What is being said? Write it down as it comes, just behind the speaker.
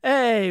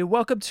Hey,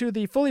 welcome to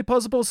the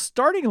Fullyposeable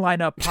starting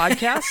lineup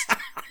podcast.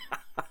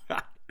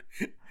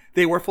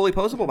 They were fully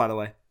posable, by the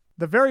way.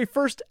 The very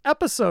first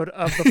episode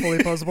of the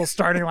Fullyposeable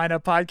starting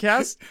lineup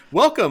podcast.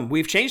 Welcome.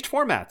 We've changed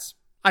formats.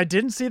 I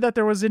didn't see that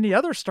there was any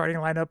other starting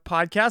lineup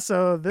podcast,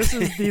 so this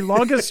is the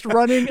longest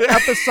running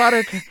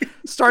episodic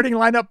starting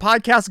lineup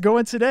podcast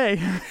going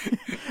today.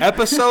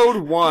 Episode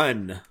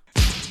 1.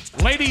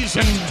 Ladies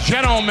and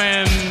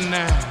gentlemen,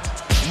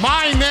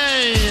 my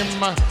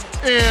name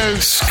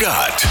is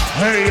Scott.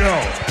 Hey, yo.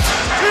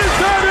 Is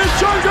that his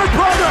younger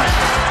brother?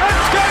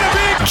 It's gonna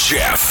be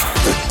Jeff.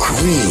 The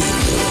cream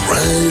will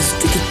rise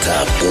to the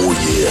top, oh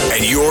yeah.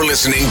 And you're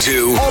listening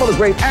to all of the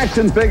great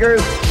action figures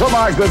from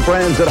our good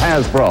friends at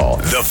Hasbro.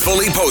 The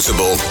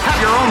Fullyposeable.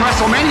 Have your own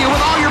WrestleMania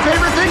with all your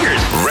favorite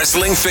figures.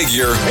 Wrestling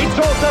figure. Each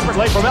sold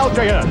separately from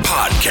LJN.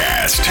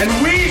 Podcast. And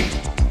we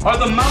are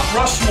the Mount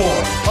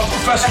Rushmore of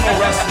professional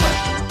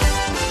wrestling.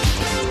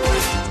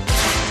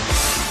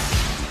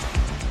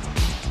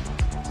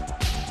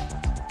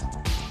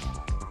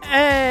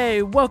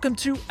 Hey, welcome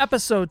to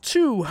episode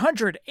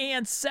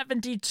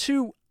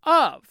 272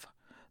 of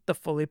the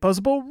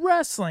Fullyposeable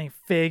Wrestling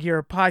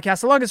Figure Podcast,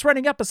 the longest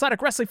running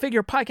episodic wrestling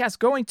figure podcast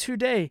going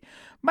today.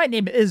 My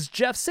name is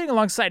Jeff. Sitting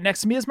alongside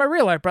next to me is my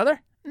real life brother,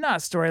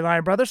 not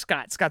storyline brother,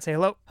 Scott. Scott, say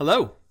hello.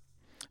 Hello.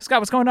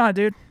 Scott, what's going on,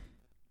 dude?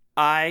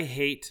 I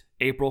hate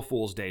April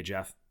Fool's Day,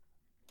 Jeff.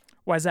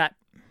 Why is that?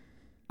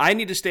 I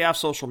need to stay off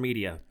social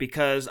media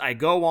because I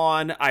go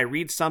on, I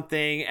read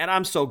something, and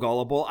I'm so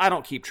gullible, I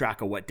don't keep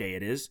track of what day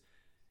it is.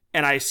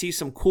 And I see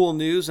some cool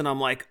news, and I'm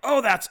like,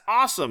 oh, that's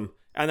awesome.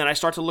 And then I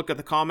start to look at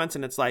the comments,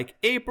 and it's like,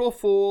 April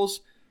Fools.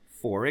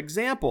 For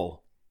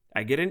example,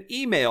 I get an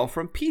email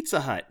from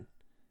Pizza Hut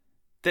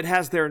that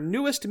has their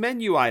newest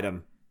menu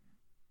item.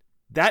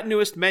 That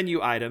newest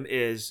menu item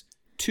is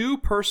 2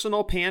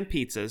 personal pan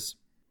pizzas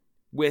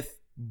with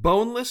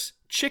boneless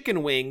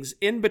chicken wings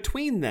in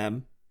between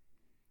them,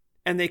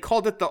 and they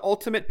called it the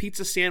ultimate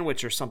pizza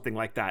sandwich or something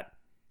like that.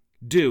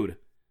 Dude,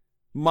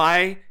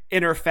 my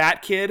inner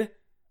fat kid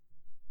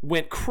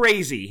went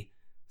crazy,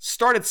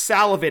 started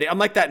salivating. I'm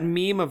like that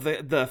meme of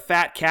the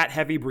fat cat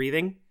heavy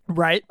breathing.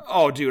 Right.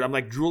 Oh, dude, I'm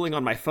like drooling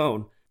on my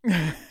phone.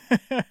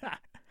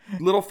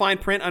 Little fine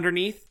print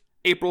underneath,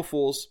 April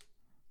Fools.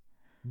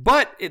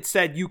 But it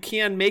said you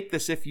can make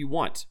this if you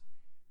want.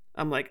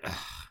 I'm like,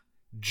 ugh,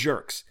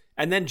 jerks.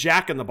 And then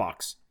Jack in the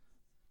Box,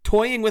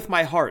 toying with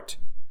my heart,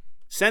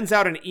 sends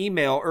out an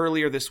email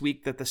earlier this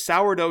week that the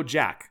Sourdough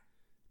Jack,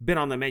 been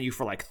on the menu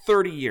for like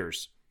 30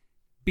 years,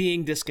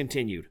 being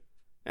discontinued.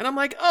 And I'm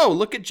like, oh,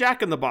 look at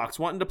Jack in the Box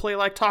wanting to play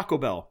like Taco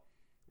Bell.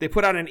 They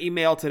put out an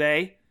email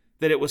today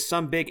that it was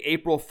some big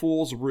April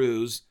Fool's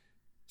ruse.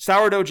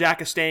 Sourdough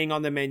Jack is staying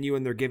on the menu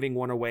and they're giving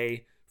one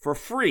away for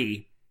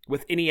free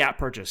with any app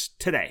purchase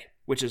today,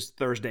 which is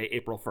Thursday,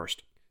 April 1st.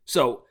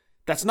 So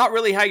that's not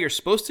really how you're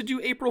supposed to do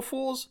April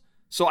Fools.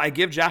 So I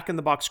give Jack in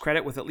the Box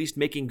credit with at least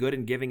making good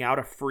and giving out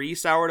a free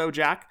Sourdough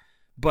Jack.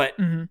 But,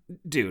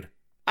 dude,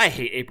 I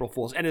hate April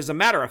Fools. And as a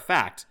matter of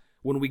fact,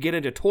 when we get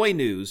into toy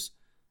news,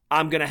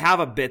 I'm going to have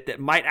a bit that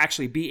might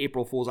actually be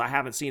April Fools. I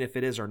haven't seen if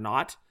it is or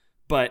not.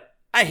 But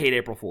I hate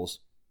April Fools.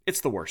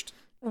 It's the worst.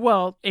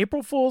 Well,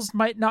 April Fools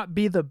might not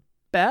be the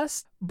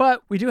best,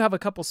 but we do have a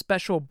couple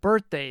special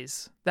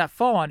birthdays that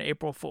fall on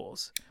April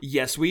Fools.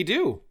 Yes, we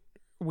do.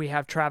 We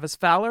have Travis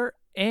Fowler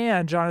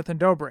and Jonathan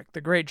Dobrik,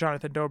 the great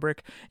Jonathan Dobrik,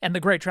 and the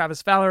great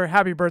Travis Fowler.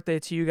 Happy birthday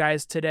to you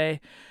guys today,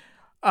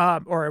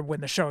 or when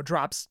the show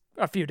drops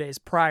a few days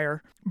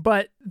prior.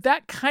 But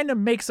that kind of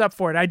makes up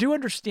for it. I do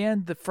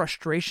understand the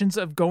frustrations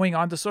of going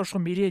onto social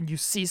media and you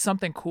see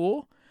something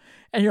cool,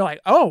 and you're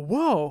like, oh,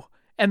 whoa.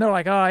 And they're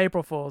like, oh,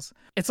 April Fools.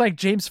 It's like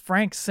James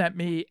Frank sent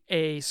me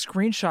a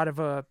screenshot of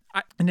an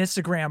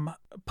Instagram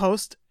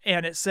post,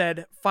 and it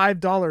said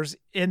 $5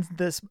 in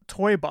this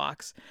toy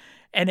box.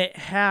 And it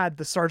had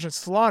the Sergeant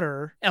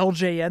Slaughter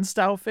LJN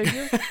style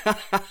figure.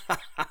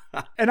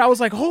 And I was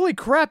like, holy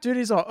crap, dude.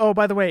 He's all, oh,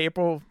 by the way,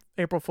 April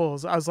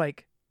Fools. I was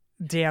like,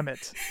 damn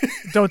it.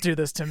 Don't do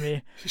this to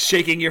me.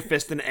 Shaking your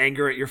fist in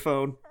anger at your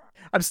phone.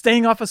 I'm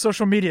staying off of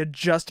social media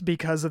just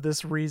because of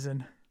this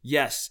reason.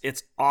 Yes,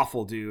 it's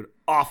awful, dude.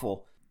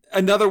 Awful.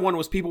 Another one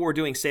was people were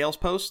doing sales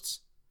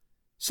posts.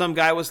 Some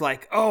guy was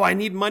like, oh, I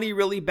need money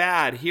really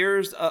bad.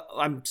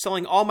 I'm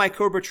selling all my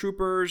Cobra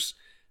Troopers,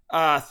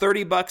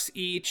 $30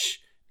 each,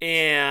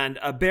 and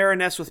a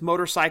Baroness with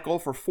motorcycle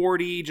for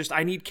 $40.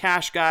 I need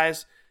cash,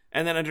 guys.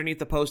 And then underneath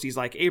the post, he's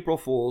like, April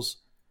Fools.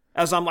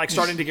 As I'm like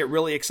starting to get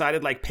really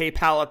excited, like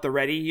PayPal at the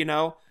ready, you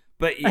know?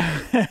 But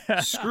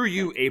screw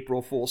you,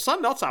 April Fools.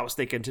 Something else I was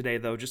thinking today,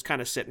 though, just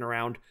kind of sitting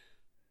around.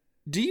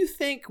 Do you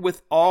think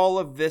with all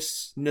of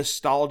this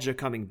nostalgia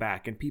coming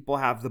back and people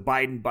have the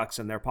Biden bucks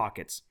in their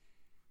pockets,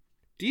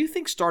 do you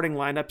think starting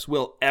lineups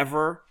will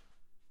ever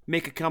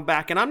make a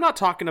comeback? And I'm not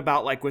talking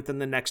about like within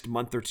the next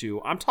month or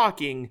two. I'm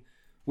talking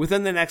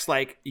within the next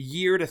like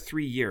year to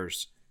 3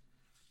 years.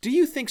 Do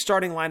you think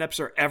starting lineups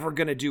are ever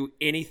going to do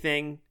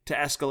anything to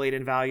escalate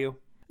in value?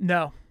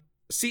 No.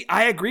 See,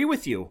 I agree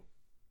with you.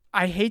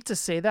 I hate to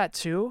say that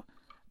too,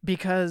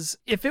 because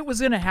if it was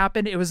going to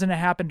happen, it was going to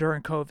happen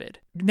during COVID.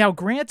 Now,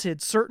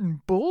 granted,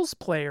 certain Bulls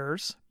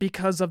players,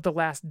 because of The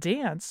Last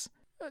Dance,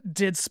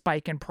 did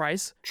spike in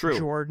price. True.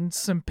 Jordan,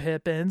 some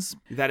Pippins.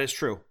 That is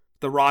true.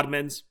 The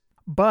Rodmans.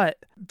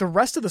 But the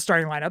rest of the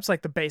starting lineups,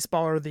 like the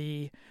baseball or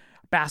the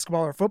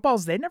basketball or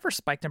footballs, they never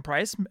spiked in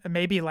price.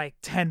 Maybe like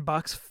 $10,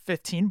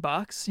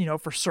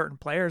 $15, for certain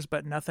players,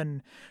 but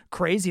nothing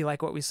crazy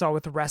like what we saw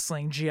with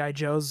wrestling, G.I.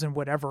 Joes, and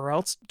whatever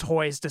else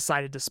toys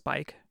decided to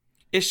spike.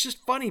 It's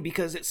just funny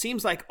because it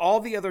seems like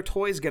all the other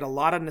toys get a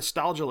lot of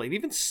nostalgia love.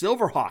 Even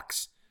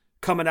Silverhawks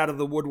coming out of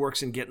the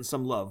woodworks and getting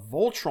some love.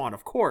 Voltron,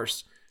 of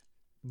course.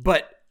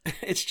 But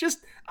it's just,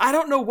 I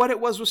don't know what it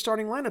was with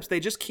starting lineups. They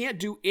just can't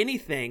do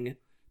anything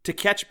to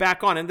catch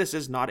back on. And this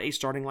is not a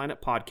starting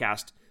lineup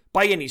podcast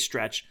by any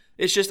stretch.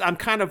 It's just, I'm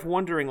kind of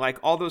wondering, like,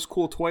 all those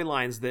cool toy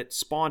lines that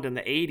spawned in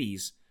the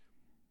 80s,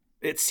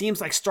 it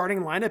seems like starting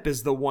lineup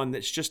is the one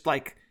that's just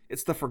like,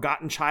 it's the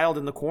forgotten child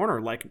in the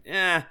corner. Like,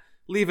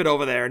 leave it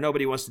over there.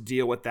 Nobody wants to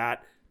deal with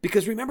that.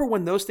 Because remember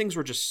when those things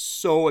were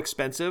just so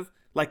expensive?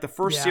 Like the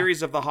first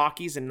series of the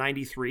Hockeys in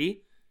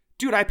 93?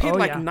 Dude, I paid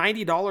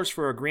 $90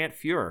 for a Grant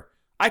Fuhrer.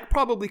 I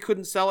probably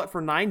couldn't sell it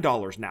for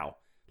 $9 now.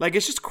 Like,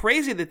 it's just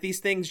crazy that these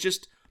things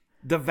just,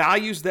 the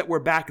values that were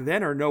back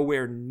then are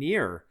nowhere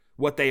near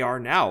what they are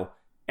now.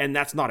 And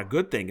that's not a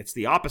good thing. It's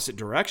the opposite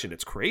direction.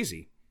 It's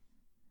crazy.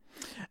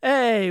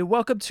 Hey,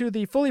 welcome to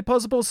the Fully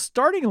Poseable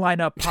Starting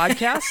Lineup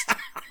podcast.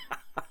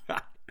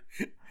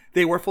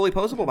 They were fully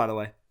poseable, by the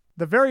way.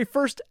 The very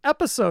first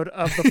episode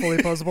of the Fully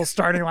Poseable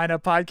Starting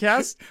Lineup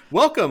podcast.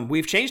 Welcome.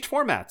 We've changed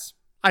formats.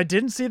 I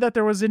didn't see that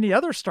there was any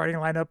other Starting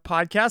Lineup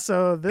podcast,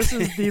 so this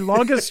is the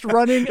longest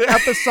running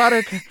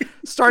episodic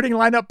Starting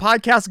Lineup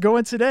podcast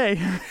going today.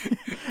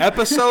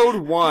 Episode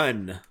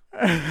 1.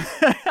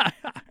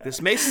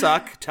 This may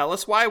suck. Tell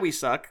us why we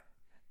suck.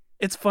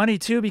 It's funny,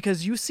 too,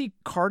 because you see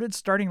carded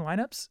starting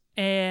lineups,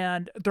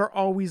 and they're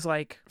always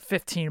like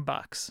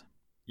 $15.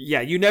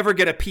 Yeah, you never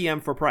get a PM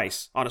for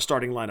price on a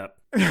starting lineup.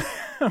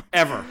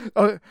 Ever.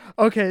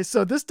 Okay,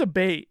 so this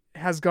debate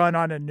has gone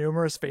on in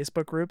numerous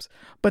Facebook groups,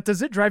 but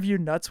does it drive you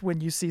nuts when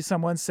you see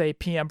someone say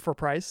PM for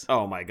price?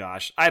 Oh my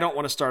gosh. I don't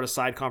want to start a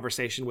side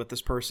conversation with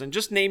this person.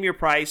 Just name your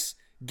price,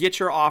 get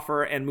your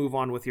offer, and move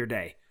on with your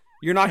day.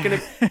 You're not going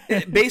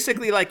to...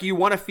 Basically, like, you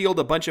want to field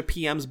a bunch of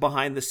PMs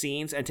behind the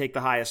scenes and take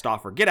the highest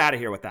offer. Get out of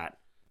here with that.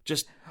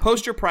 Just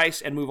post your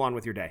price and move on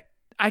with your day.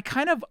 I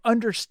kind of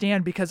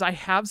understand because I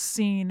have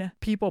seen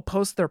people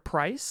post their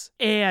price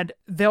and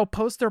they'll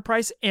post their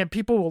price and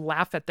people will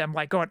laugh at them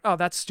like going, oh,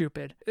 that's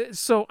stupid.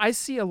 So I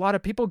see a lot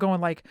of people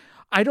going like,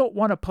 I don't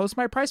want to post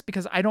my price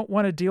because I don't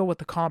want to deal with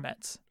the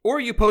comments.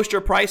 Or you post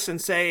your price and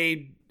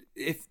say,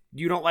 if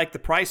you don't like the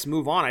price,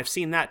 move on. I've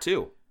seen that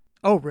too.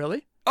 Oh,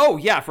 really? Oh,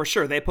 yeah, for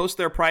sure. They post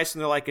their price and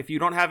they're like, if you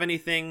don't have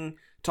anything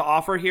to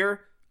offer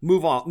here,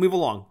 move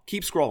along.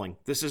 Keep scrolling.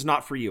 This is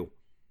not for you.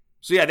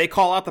 So yeah, they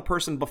call out the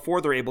person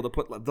before they're able to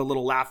put the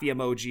little laughy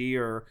emoji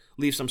or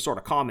leave some sort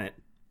of comment.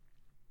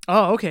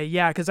 Oh, okay.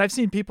 Yeah, because I've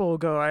seen people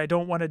go, I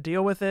don't want to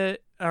deal with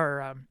it,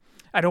 or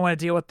I don't want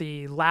to deal with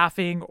the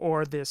laughing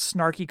or the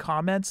snarky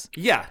comments.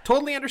 Yeah,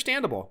 totally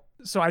understandable.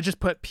 So I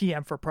just put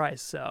PM for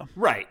price, so.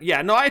 Right.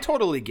 Yeah, no, I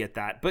totally get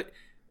that.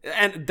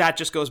 And that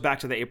just goes back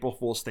to the April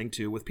Fool's thing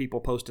too, with people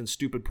posting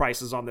stupid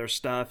prices on their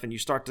stuff, and you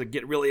start to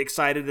get really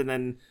excited, and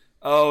then,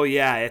 oh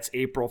yeah, it's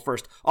April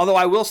 1st. Although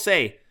I will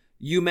say,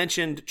 you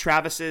mentioned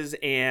Travis's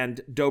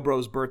and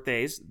Dobro's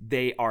birthdays.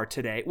 They are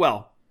today.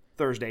 Well,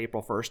 Thursday,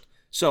 April 1st.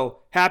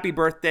 So happy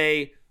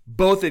birthday,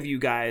 both of you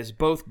guys.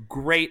 Both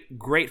great,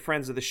 great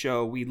friends of the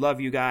show. We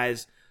love you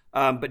guys.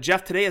 But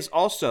Jeff, today is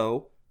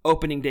also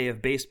opening day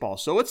of baseball.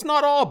 So it's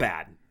not all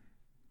bad.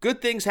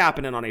 Good things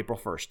happening on April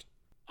 1st.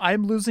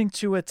 I'm losing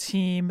to a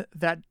team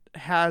that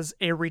has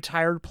a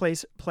retired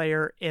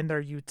player in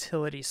their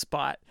utility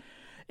spot.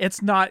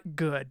 It's not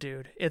good,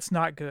 dude. It's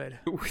not good.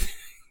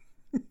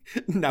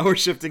 Now we're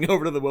shifting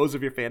over to the woes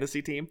of your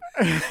fantasy team.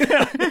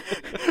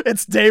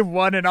 It's day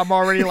one and I'm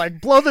already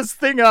like, blow this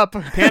thing up.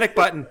 Panic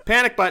button.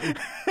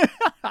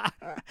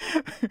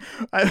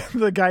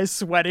 The guy's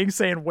sweating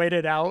saying wait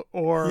it out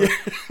or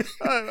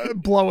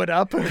blow it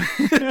up.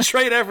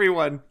 Trade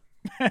everyone.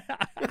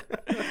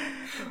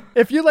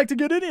 If you'd like to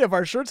get any of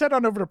our shirts, head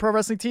on over to Pro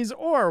Wrestling Tees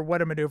or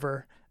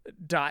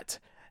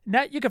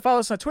whatamaneuver.net. You can follow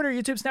us on Twitter,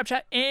 YouTube,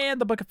 Snapchat,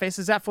 and the Book of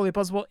Faces at Fully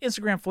Poseable,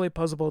 Instagram, Fully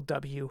Poseable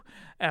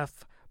WF.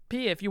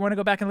 If you want to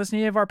go back and listen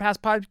to any of our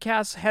past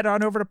podcasts, head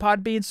on over to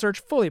Podbean, search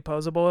Fully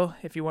Poseable.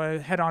 If you want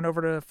to head on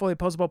over to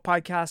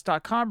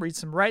fullyposeablepodcast.com, read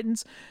some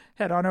writings,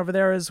 head on over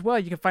there as well.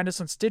 You can find us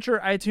on Stitcher,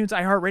 iTunes,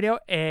 iHeartRadio,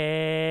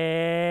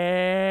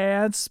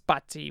 and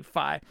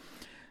Spotify.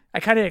 I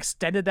kind of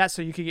extended that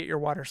so you could get your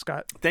water,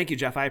 Scott. Thank you,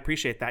 Jeff. I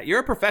appreciate that.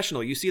 You're a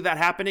professional. You see that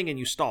happening and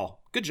you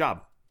stall. Good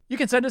job. You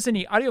can send us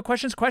any audio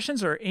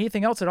questions, or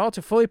anything else at all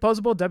to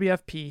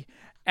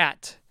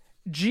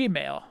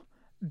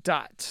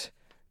fullyposeablewfp@gmail.com.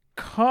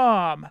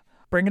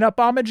 Bringing up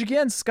homage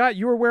again, Scott,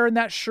 you were wearing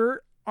that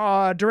shirt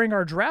during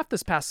our draft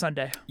this past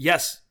Sunday.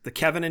 Yes, the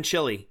Kevin and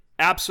Chili.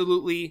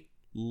 Absolutely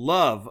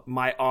love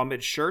my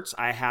homage shirts.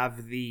 I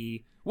have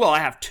the Well, I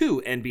have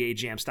 2 NBA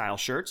Jam style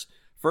shirts.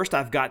 First,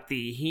 I've got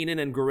the Heenan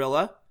and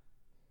Gorilla,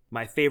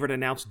 my favorite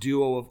announced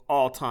duo of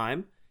all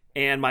time.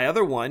 And my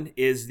other one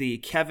is the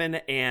Kevin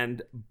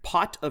and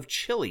Pot of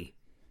Chili.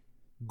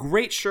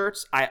 Great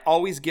shirts. I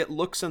always get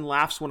looks and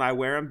laughs when I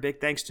wear them. Big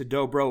thanks to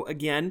Dobro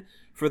again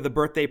for the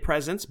birthday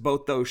presents,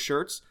 both those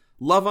shirts.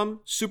 Love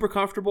them. Super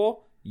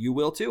comfortable. You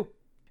will too.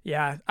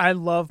 Yeah, I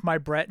love my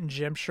Brett and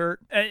Jim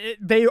shirt.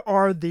 They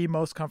are the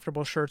most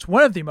comfortable shirts.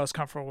 One of the most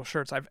comfortable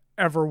shirts I've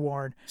ever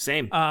worn.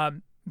 Same.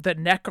 The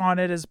neck on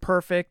it is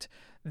perfect.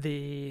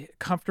 The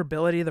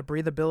comfortability, the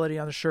breathability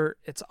on the shirt,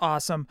 it's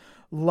awesome.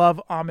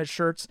 Love Homage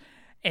shirts.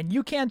 And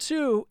you can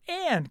too,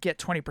 and get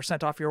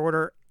 20% off your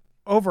order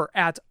over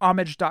at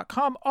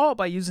homage.com, all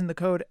by using the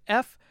code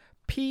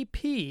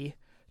FPP20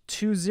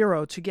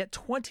 to get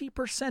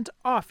 20%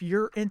 off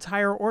your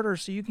entire order.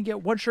 So you can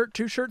get 1 shirt,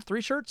 2 shirts,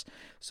 3 shirts.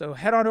 So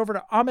head on over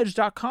to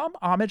homage.com.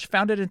 Homage,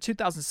 founded in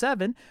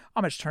 2007.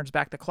 Homage turns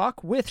back the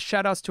clock with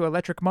shoutouts to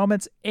electric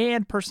moments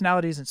and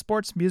personalities in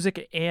sports,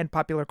 music, and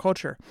popular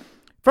culture.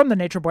 From the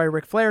Nature Boy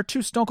Ric Flair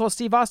to Stone Cold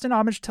Steve Austin,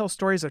 Homage tells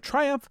stories of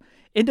triumph,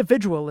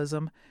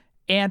 individualism,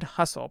 and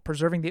hustle,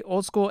 preserving the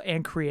old school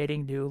and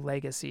creating new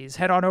legacies.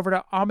 Head on over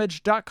to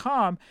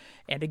homage.com,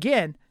 and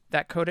again,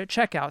 that code at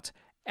checkout,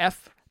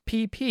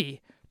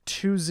 FPP20,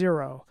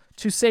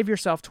 to save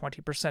yourself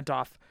 20%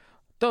 off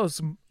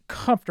those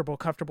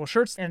comfortable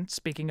shirts. And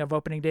speaking of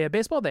opening day of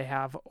baseball, they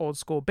have old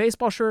school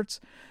baseball shirts,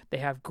 they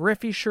have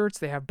Griffey shirts,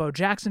 they have Bo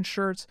Jackson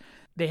shirts,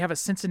 they have a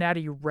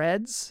Cincinnati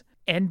Reds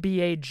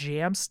NBA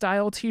Jam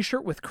style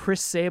t-shirt with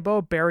Chris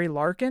Sabo, Barry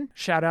Larkin.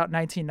 Shout out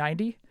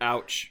 1990.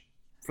 Ouch.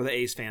 For the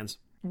A's fans.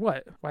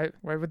 What? Why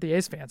would the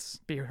A's fans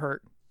be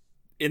hurt?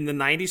 In the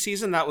 90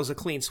 season, that was a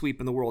clean sweep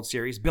in the World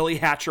Series. Billy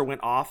Hatcher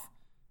went off.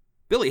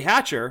 Billy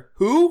Hatcher?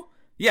 Who?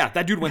 Yeah,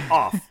 that dude went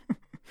off.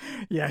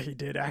 Yeah, he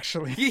did,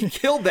 actually. He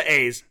killed the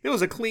A's. It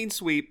was a clean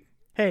sweep.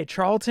 Hey,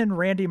 Charlton,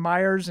 Randy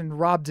Myers, and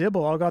Rob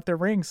Dibble all got their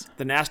rings.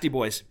 The Nasty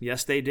Boys.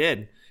 Yes, they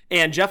did.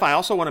 And Jeff, I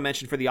also want to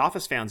mention for the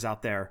Office fans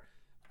out there,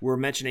 we're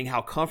mentioning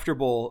how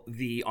comfortable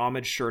the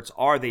Homage shirts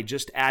are. They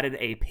just added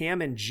a Pam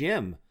and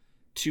Jim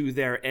to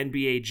their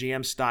NBA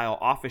Jam style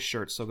Office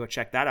shirts, so go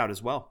check that out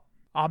as well.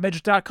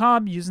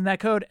 Homage.com, using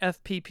that code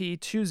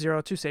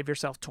FPP20 to save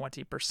yourself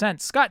 20%.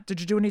 Scott, did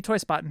you do any toy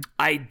spotting?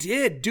 I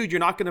did. Dude, you're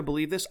not going to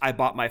believe this. I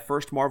bought my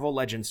first Marvel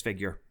Legends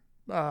figure.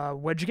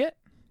 What'd you get?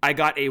 I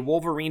got a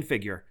Wolverine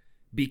figure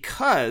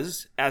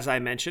because, as I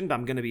mentioned,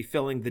 I'm going to be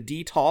filling the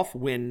Detolf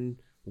when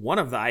one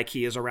of the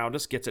IKEAs around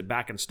us gets it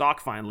back in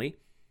stock finally.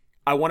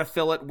 I want to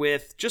fill it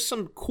with just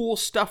some cool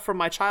stuff from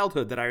my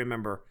childhood that I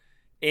remember.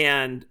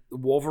 And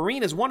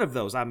Wolverine is one of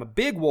those. I'm a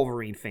big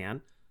Wolverine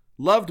fan.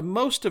 Loved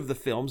most of the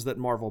films that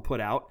Marvel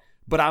put out.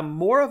 But I'm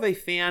more of a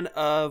fan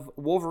of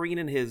Wolverine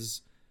in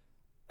his,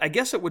 I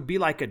guess it would be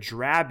like a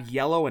drab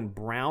yellow and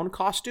brown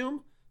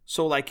costume.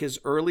 So like his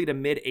early to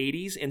mid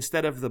 80s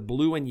instead of the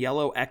blue and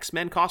yellow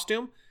X-Men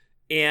costume.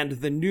 And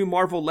the new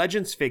Marvel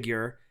Legends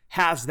figure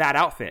has that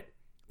outfit,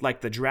 like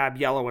the drab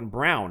yellow and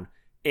brown.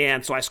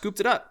 And so I scooped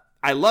it up.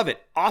 I love it.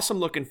 Awesome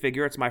looking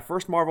figure. It's my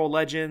first Marvel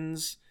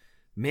Legends,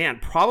 man,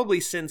 probably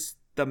since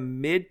the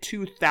mid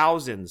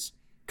 2000s,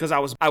 because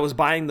I was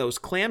buying those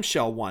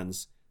clamshell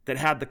ones that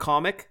had the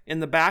comic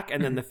in the back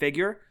and then the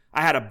figure.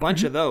 I had a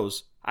bunch of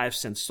those. I've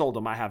since sold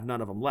them. I have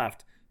none of them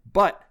left.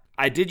 But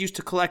I did used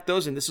to collect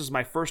those, and this is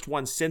my first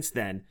one since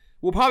then.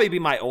 Will probably be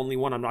my only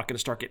one. I'm not going to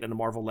start getting into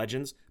Marvel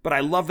Legends, but I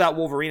love that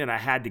Wolverine, and I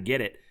had to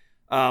get it.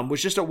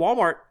 Was just at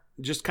Walmart.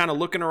 Just kind of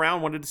looking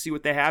around, wanted to see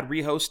what they had.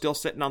 Riho still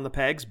sitting on the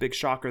pegs. Big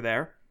shocker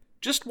there.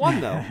 Just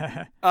one, though.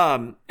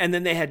 And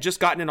then they had just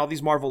gotten in all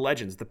these Marvel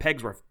Legends. The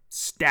pegs were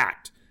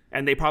stacked,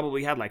 and they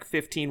probably had like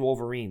 15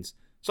 Wolverines.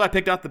 So I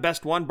picked out the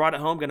best one, brought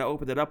it home, going to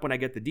open it up when I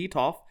get the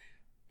Detolf.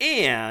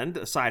 And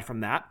aside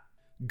from that,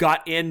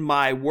 got in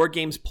my War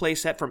Games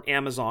playset from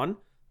Amazon.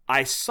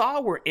 I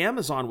saw where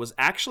Amazon was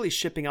actually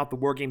shipping out the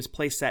War Games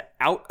playset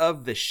out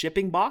of the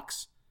shipping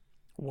box.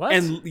 What?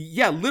 And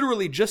yeah,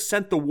 literally just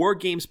sent the War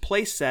Games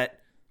playset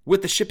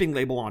with the shipping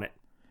label on it.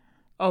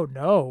 Oh,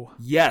 no.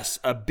 Yes,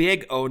 a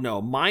big oh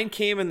no. Mine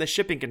came in the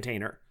shipping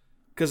container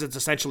because it's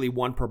essentially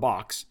one per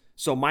box.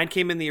 So mine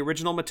came in the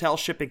original Mattel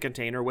shipping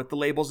container with the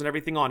labels and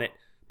everything on it.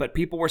 But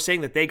people were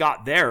saying that they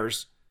got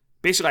theirs.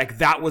 Basically, like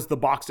that was the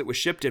box that was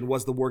shipped in,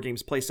 was the War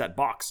Games playset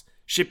box.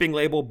 Shipping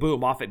label,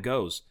 boom, off it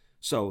goes.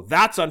 So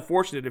that's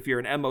unfortunate if you're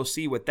an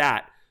MOC with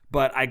that.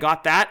 But I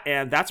got that,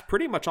 and that's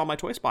pretty much all my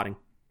toy spotting.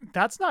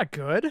 That's not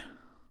good.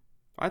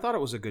 I thought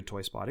it was a good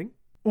toy spotting.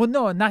 Well,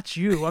 no, not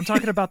you. I'm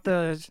talking about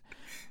the...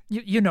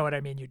 You know what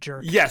I mean, you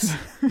jerk. Yes,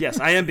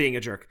 I am being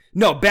a jerk.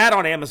 No, bad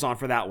on Amazon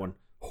for that one.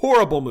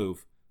 Horrible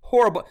move.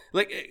 Horrible.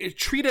 Like,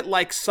 treat it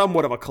like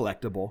somewhat of a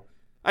collectible.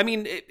 I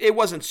mean, it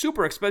wasn't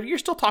super expensive. You're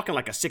still talking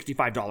like a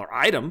 $65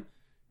 item.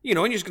 You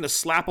know, and you're just going to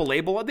slap a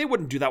label. They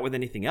wouldn't do that with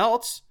anything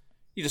else.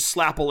 You just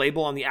slap a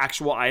label on the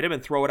actual item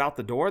and throw it out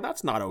the door.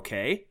 That's not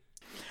okay.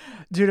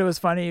 Dude, it was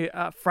funny.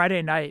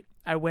 Friday night,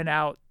 I went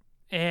out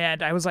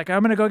and I was like,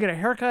 I'm going to go get a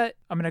haircut.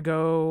 I'm going to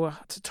go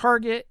to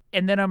Target,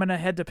 and then I'm going to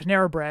head to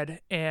Panera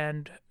Bread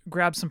and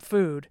grab some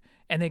food.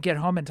 and then get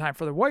home in time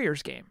for the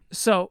Warriors game.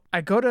 So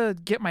I go to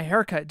get my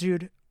haircut,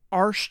 dude.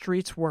 Our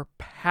streets were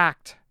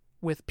packed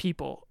with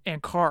people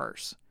and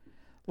cars.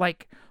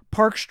 Like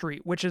Park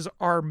Street, which is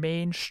our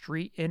main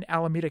street in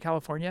Alameda,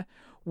 California,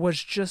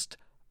 was just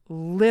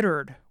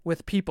littered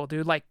with people,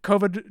 dude. Like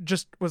COVID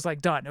just was like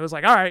done. It was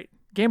like, all right,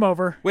 game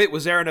over. Wait,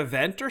 was there an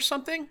event or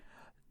something?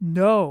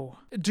 No,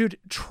 dude,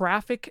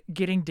 traffic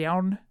getting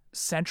down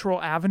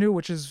Central Avenue,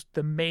 which is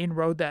the main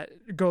road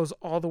that goes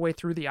all the way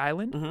through the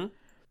island. Mm-hmm.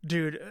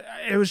 Dude,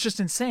 it was just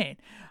insane.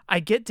 I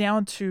get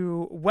down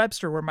to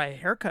Webster where my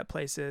haircut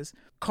place is.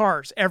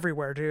 Cars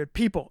everywhere, dude.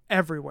 People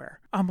everywhere.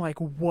 I'm like,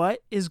 what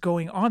is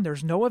going on?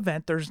 There's no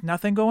event. There's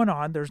nothing going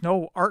on. There's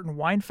no art and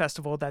wine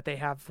festival that they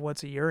have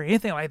once a year or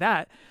anything like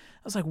that.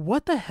 I was like,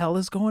 what the hell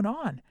is going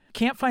on?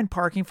 Can't find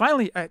parking.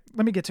 Finally, let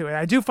me get to it.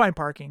 I do find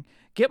parking.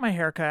 Get my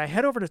haircut. I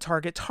head over to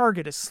Target.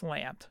 Target is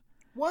slammed.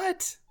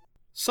 What?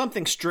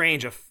 Something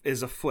strange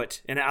is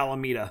afoot in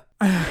Alameda.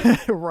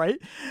 Right?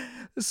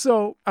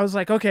 So I was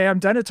like, okay, I'm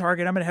done at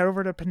Target. I'm going to head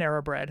over to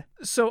Panera Bread.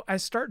 So I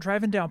start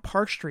driving down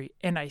Park Street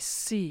and I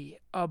see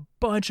a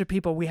bunch of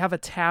people. We have a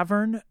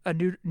tavern, a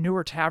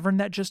newer tavern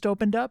that just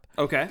opened up.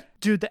 Okay.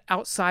 Dude, the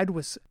outside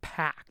was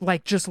packed,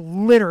 like just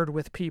littered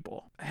with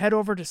people. I head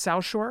over to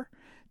South Shore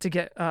to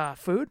get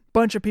food.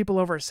 Bunch of people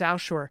over at South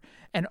Shore.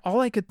 And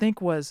all I could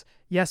think was,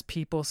 yes,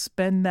 people,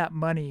 spend that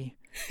money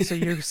so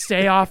you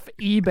stay off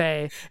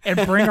eBay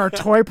and bring our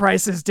toy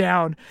prices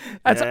down.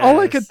 That's all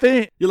I could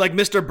think. You're like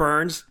Mr.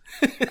 Burns.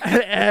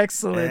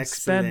 Excellent.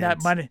 Spend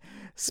that money.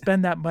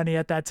 Spend that money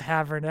at that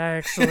tavern.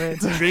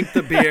 Excellent. Drink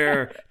the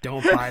beer.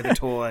 Don't buy the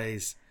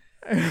toys.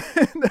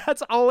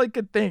 That's all I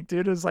could think,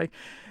 dude. It was like,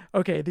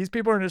 okay, these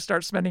people are going to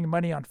start spending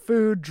money on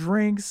food,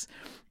 drinks,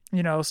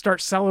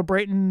 start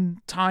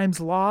celebrating times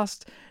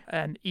lost,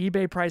 and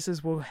eBay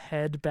prices will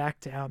head back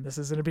down. This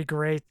is going to be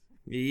great.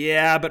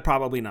 Yeah, but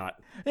probably not.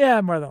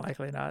 Yeah, more than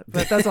likely not.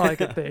 But that's all I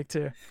could think,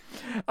 too.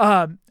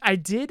 I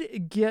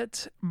did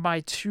get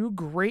my 2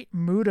 Great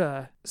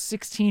Muta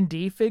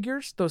 16D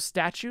figures, those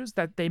statues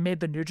that they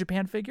made the New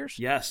Japan figures.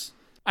 Yes.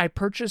 I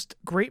purchased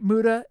Great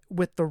Muta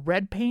with the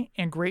red paint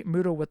and Great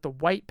Muta with the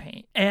white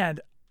paint.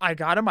 And I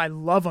got them. I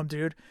love them,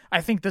 dude. I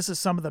think this is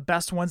some of the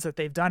best ones that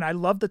they've done. I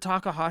love the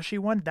Takahashi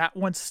one. That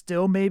one's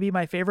still maybe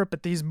my favorite,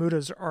 but these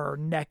Mutas are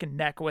neck and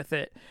neck with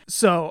it.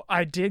 So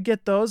I did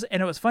get those.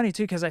 And it was funny,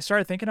 too, because I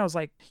started thinking, I was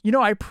like,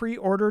 I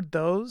pre-ordered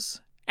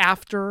those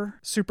after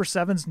Super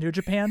 7's New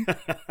Japan.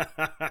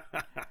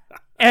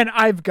 And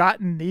I've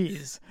gotten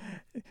these.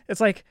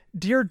 It's like,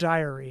 Dear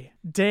Diary,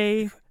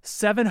 day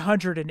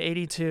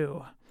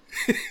 782.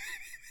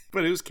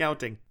 But who's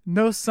counting?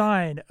 No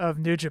sign of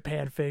New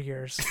Japan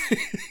figures.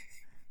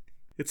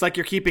 It's like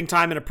you're keeping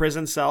time in a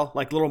prison cell,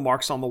 like little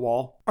marks on the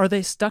wall. Are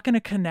they stuck in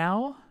a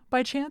canal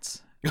by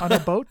chance? On a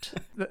boat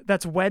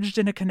that's wedged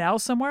in a canal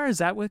somewhere? Is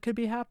that what could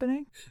be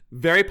happening?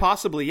 Very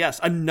possibly, yes.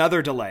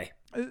 Another delay.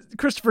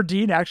 Christopher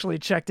Dean actually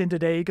checked in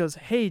today. He goes,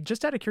 hey,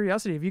 just out of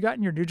curiosity, have you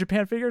gotten your New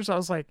Japan figures? I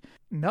was like,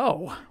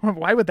 no.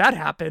 Why would that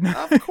happen?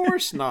 Of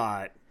course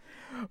not.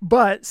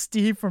 But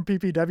Steve from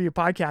PPW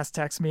Podcast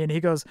texts me and he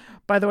goes,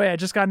 by the way, I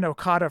just got an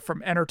Okada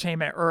from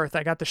Entertainment Earth.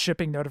 I got the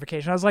shipping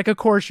notification. I was like, of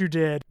course you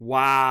did.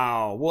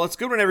 Wow. Well, it's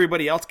good when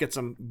everybody else gets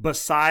them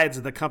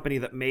besides the company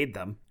that made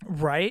them.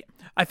 Right?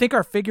 I think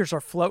our figures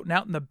are floating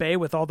out in the bay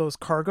with all those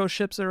cargo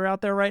ships that are out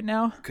there right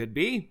now. Could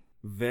be.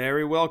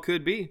 Very well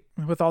could be.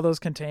 With all those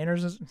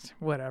containers.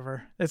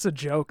 Whatever. It's a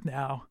joke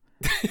now.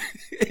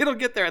 It'll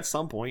get there at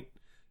some point.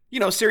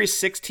 Series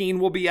 16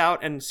 will be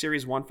out and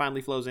Series 1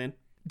 finally flows in.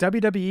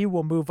 WWE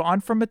will move on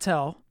from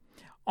Mattel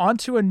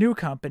onto a new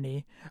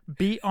company,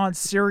 be on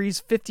Series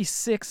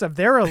 56 of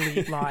their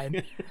Elite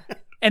line,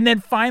 and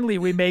then finally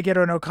we may get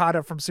an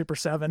Okada from Super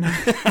 7.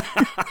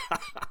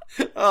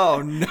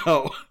 Oh,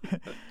 no.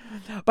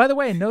 By the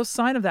way, no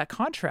sign of that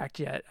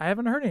contract yet. I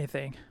haven't heard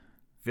anything.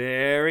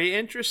 Very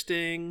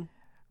interesting.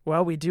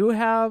 Well, we do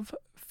have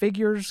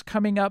figures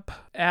coming up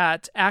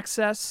at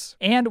Access,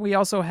 and we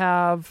also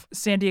have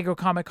San Diego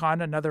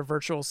Comic-Con, another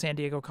virtual San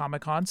Diego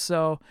Comic-Con,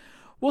 so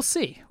we'll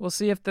see. We'll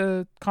see if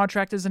the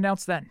contract is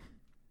announced then.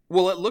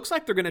 Well, it looks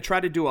like they're going to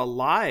try to do a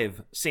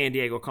live San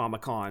Diego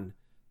Comic-Con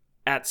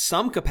at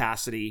some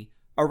capacity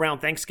around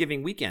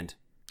Thanksgiving weekend.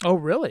 Oh,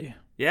 really?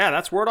 Yeah,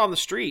 that's word on the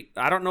street.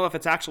 I don't know if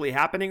it's actually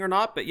happening or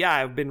not, but yeah,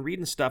 I've been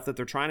reading stuff that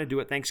they're trying to do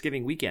at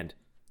Thanksgiving weekend.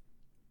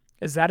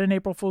 Is that an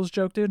April Fool's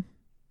joke, dude?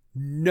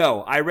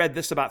 No, I read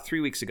this about 3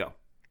 weeks ago.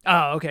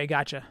 Oh, okay,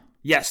 gotcha.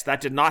 Yes,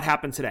 that did not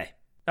happen today.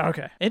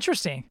 Okay,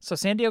 interesting. So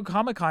San Diego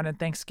Comic-Con and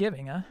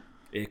Thanksgiving, huh?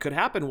 It could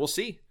happen. We'll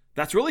see.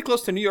 That's really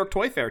close to New York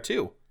Toy Fair,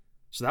 too.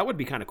 So that would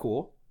be kind of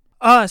cool.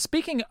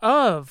 Speaking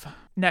of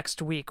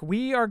next week,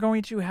 we are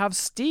going to have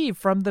Steve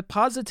from the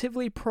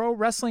Positively Pro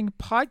Wrestling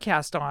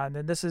podcast on.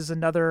 And this is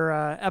another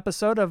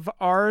episode of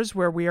ours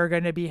where we are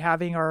going to be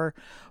having our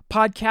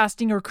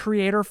podcasting or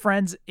creator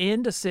friends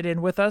in to sit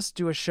in with us,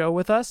 do a show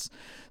with us.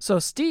 So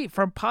Steve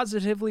from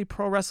Positively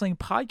Pro Wrestling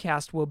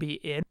podcast will be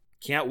in.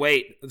 Can't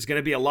wait. It's going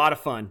to be a lot of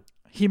fun.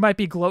 He might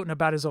be gloating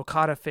about his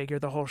Okada figure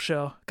the whole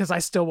show, because I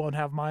still won't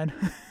have mine.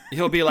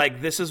 He'll be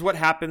like, this is what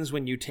happens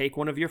when you take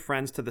one of your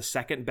friends to the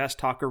second best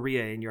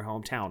taqueria in your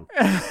hometown.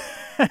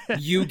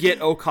 You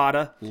get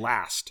Okada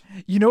last.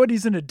 You know what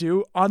he's going to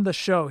do? On the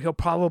show, he'll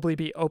probably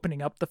be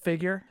opening up the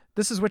figure.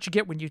 This is what you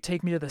get when you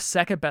take me to the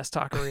second best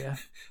taqueria.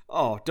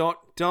 Oh, don't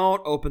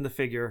open the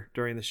figure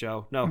during the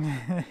show. No,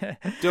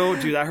 don't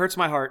do that. Hurts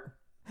my heart.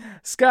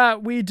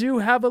 Scott, we do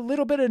have a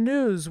little bit of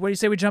news. What do you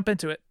say we jump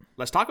into it?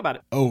 Let's talk about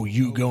it. Oh,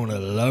 you gonna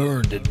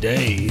learn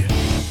today.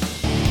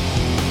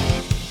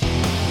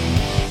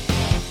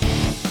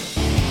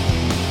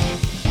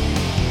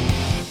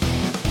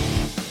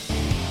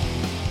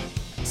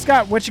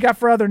 Scott, what you got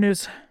for other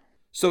news?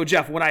 So,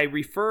 Jeff, when I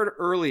referred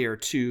earlier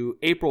to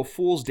April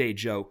Fool's Day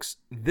jokes,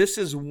 this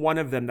is one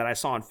of them that I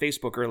saw on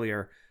Facebook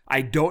earlier.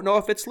 I don't know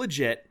if it's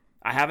legit.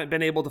 I haven't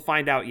been able to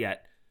find out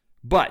yet.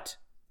 But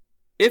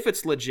if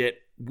it's legit,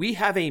 we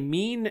have a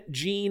Mean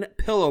Gene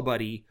Pillow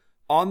Buddy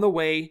on the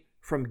way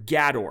from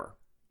Gaddor.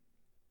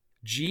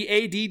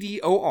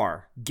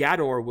 Gaddor.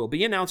 Gaddor will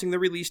be announcing the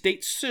release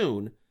date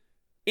soon.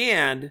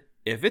 And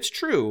if it's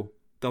true,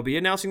 they'll be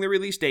announcing the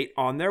release date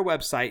on their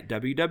website,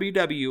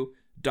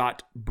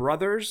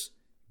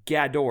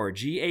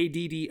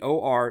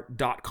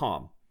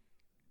 www.brothersgaddor.com.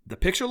 The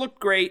picture looked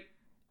great.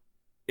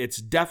 It's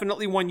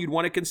definitely one you'd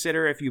want to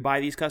consider if you buy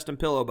these custom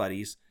pillow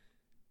buddies.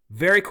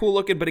 Very cool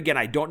looking, but again,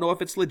 I don't know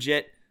if it's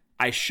legit.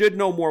 I should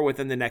know more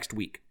within the next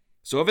week.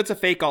 So if it's a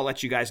fake, I'll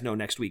let you guys know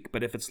next week.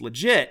 But if it's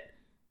legit,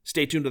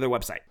 stay tuned to their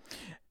website.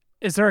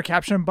 Is there a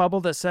caption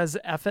bubble that says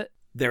F it?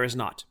 There is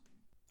not.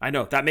 I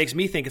know. That makes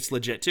me think it's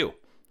legit too.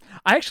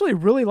 I actually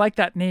really like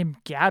that name,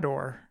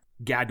 Gaddor.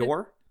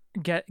 Gaddor?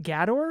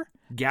 Gaddor?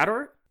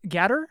 Gaddor?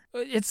 Gaddor?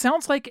 It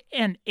sounds like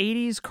an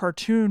 80s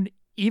cartoon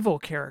evil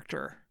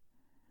character.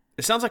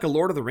 It sounds like a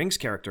Lord of the Rings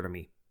character to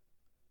me.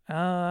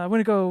 I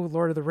wouldn't go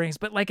Lord of the Rings,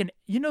 but like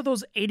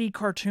those 80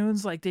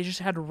 cartoons, like they just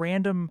had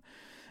random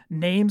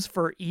names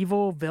for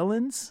evil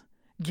villains.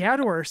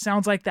 Gaddor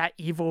sounds like that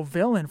evil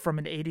villain from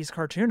an 80s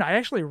cartoon. I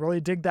actually really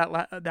dig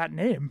that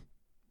name.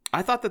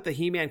 I thought that the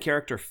He-Man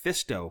character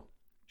Fisto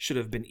should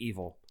have been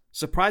evil.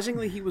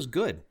 Surprisingly, he was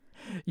good.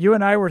 You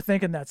and I were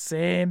thinking that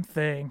same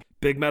thing.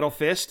 Big Metal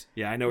Fist?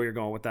 Yeah, I know where you're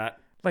going with that.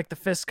 Like the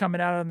fist coming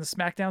out on the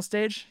SmackDown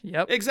stage?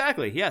 Yep.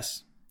 Exactly,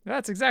 yes.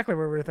 That's exactly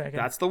what we were thinking.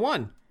 That's the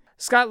one.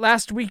 Scott,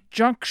 last week,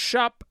 Junk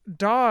Shop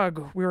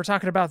Dog, we were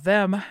talking about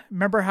them.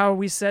 Remember how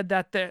we said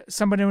that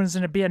somebody was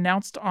going to be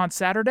announced on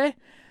Saturday?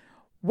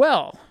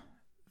 Well,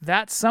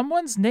 that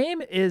someone's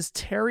name is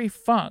Terry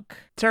Funk.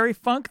 Terry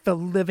Funk, the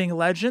living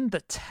legend,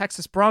 the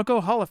Texas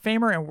Bronco Hall of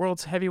Famer and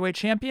World's Heavyweight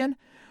Champion,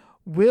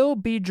 will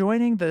be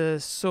joining the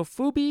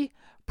Sofubi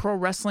Pro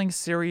Wrestling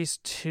Series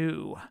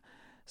 2.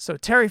 So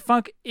Terry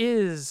Funk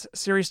is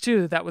Series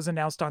 2 that was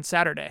announced on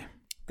Saturday.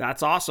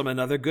 That's awesome.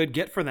 Another good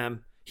get for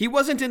them. He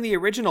wasn't in the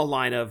original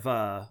line of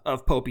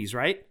Popies,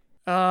 right?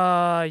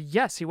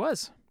 Yes, he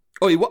was.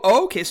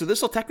 Oh, okay. So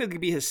this will technically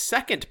be his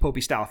second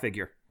Popey style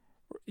figure.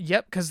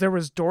 Yep, because there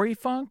was Dory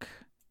Funk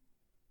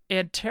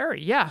and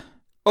Terry. Yeah.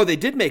 Oh, they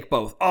did make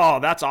both.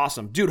 Oh, that's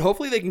awesome, dude.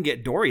 Hopefully they can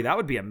get Dory. That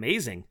would be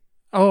amazing.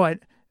 Oh,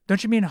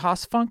 don't you mean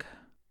Haas Funk?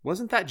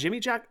 Wasn't that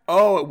Jimmy Jack?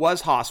 Oh, it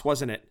was Haas,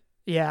 wasn't it?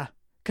 Yeah,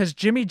 because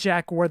Jimmy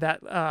Jack wore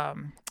that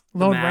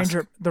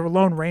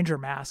Lone Ranger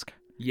mask.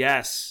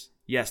 Yes,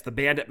 the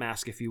bandit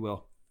mask, if you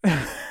will.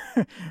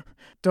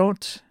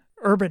 Don't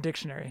Urban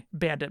Dictionary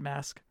bandit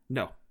mask.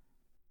 No,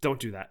 don't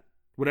do that.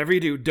 Whatever you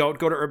do, don't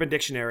go to Urban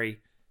Dictionary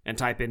and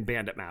type in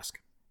bandit mask.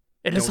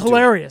 It is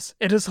hilarious.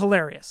 It is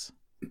hilarious.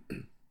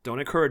 Don't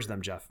encourage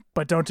them, Jeff.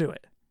 But don't do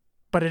it.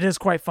 But it is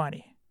quite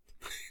funny.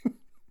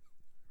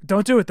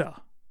 Don't do it, though.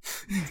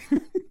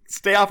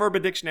 Stay off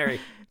Urban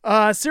Dictionary.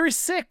 Series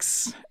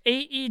 6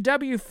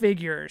 AEW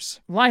figures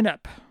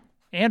lineup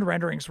and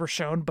renderings were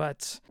shown,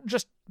 but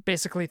just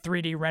basically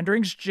 3D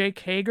renderings. Jake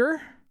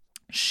Hager,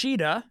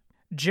 Sheeta,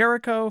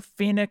 Jericho,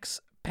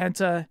 Phoenix,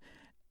 Penta,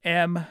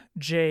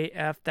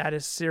 MJF. That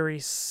is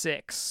Series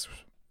 6.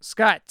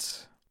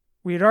 Scott,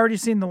 we had already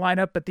seen the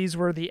lineup, but these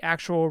were the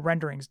actual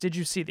renderings. Did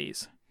you see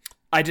these?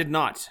 I did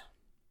not.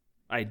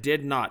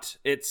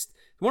 It's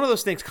one of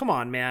those things. Come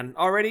on, man.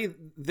 Already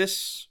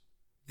this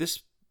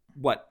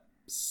what,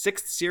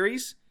 6th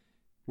series?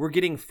 We're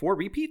getting 4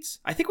 repeats?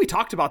 I think we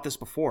talked about this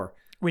before.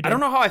 We did. I don't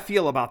know how I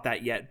feel about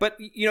that yet. But,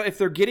 if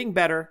they're getting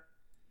better,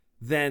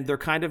 then they're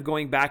kind of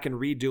going back and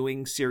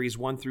redoing series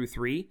 1 through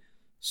 3.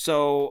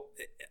 So,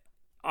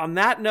 on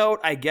that note,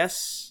 I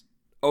guess,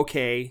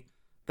 okay,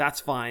 that's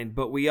fine.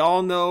 But we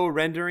all know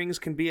renderings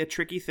can be a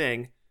tricky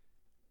thing.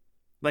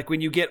 Like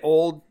when you get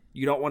old,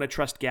 you don't want to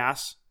trust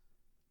gas.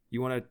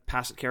 You want to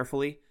pass it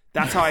carefully.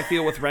 That's how I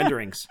feel with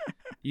renderings.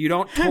 You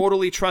don't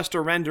totally trust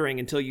a rendering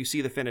until you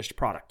see the finished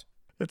product.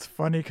 It's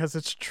funny because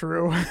it's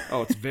true.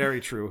 Oh, it's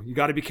very true. You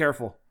got to be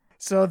careful.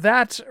 So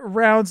that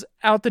rounds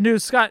out the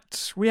news.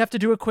 Scott, we have to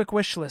do a quick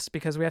wish list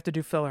because we have to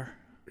do filler.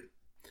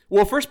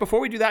 Well, first,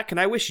 before we do that, can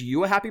I wish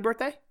you a happy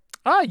birthday?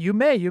 You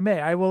may.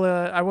 I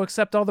will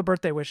accept all the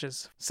birthday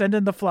wishes. Send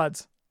in the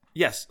floods.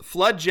 Yes,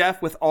 flood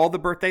Jeff with all the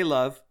birthday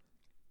love.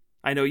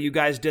 I know you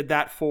guys did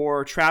that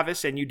for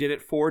Travis and you did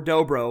it for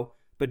Dobro,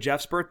 but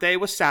Jeff's birthday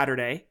was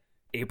Saturday,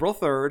 April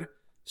 3rd.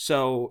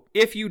 So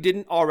if you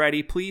didn't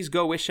already, please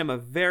go wish him a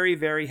very,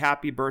 very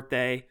happy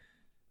birthday.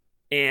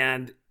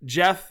 And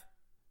Jeff,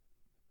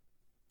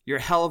 you're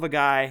a hell of a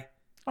guy.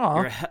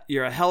 Aw.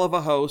 You're a hell of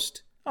a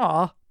host.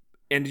 Aw.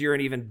 And you're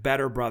an even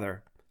better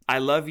brother. I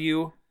love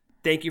you.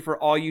 Thank you for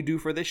all you do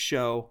for this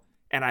show.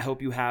 And I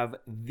hope you have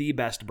the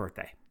best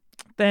birthday.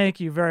 Thank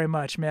you very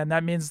much, man.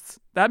 That means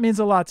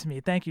a lot to me.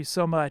 Thank you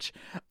so much.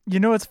 You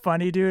know what's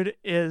funny, dude,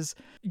 is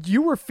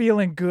you were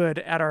feeling good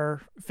at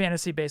our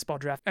fantasy baseball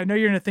draft. I know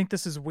you're going to think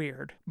this is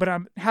weird, but I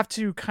have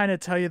to kind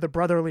of tell you the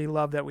brotherly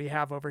love that we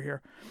have over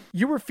here.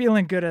 You were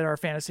feeling good at our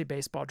fantasy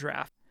baseball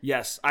draft.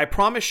 Yes, I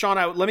promised Sean.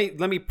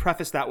 Let me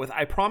preface that with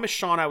I promised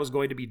Sean I was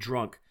going to be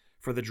drunk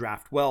for the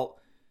draft. Well,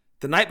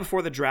 the night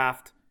before the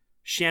draft,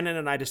 Shannon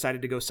and I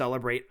decided to go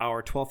celebrate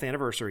our 12th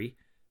anniversary.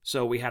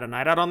 So we had a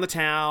night out on the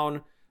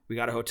town. We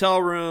got a hotel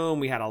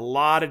room. We had a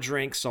lot of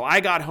drinks. So I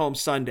got home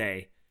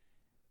Sunday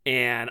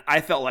and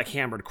I felt like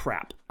hammered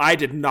crap. I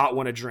did not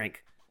want to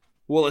drink.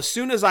 Well, as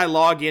soon as I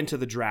log into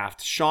the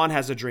draft, Sean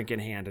has a drink in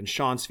hand and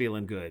Sean's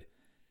feeling good.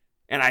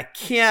 And I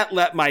can't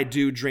let my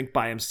dude drink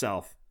by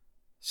himself.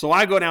 So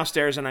I go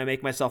downstairs and I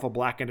make myself a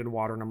blackened in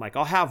water and I'm like,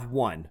 I'll have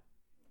one.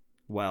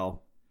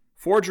 Well,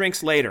 4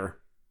 drinks later,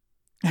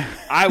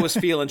 I was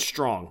feeling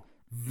strong.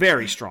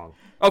 Very strong.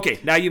 Okay,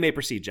 now you may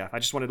proceed, Jeff. I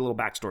just wanted a little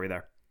backstory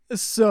there.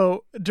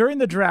 So during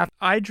the draft,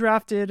 I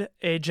drafted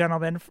a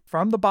gentleman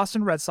from the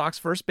Boston Red Sox,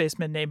 first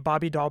baseman named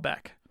Bobby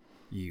Dahlbeck.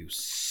 You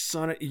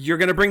you're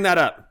going to bring that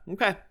up.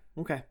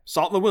 Okay.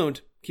 Salt in the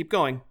wound. Keep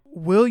going.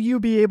 Will you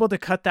be able to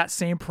cut that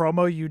same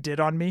promo you did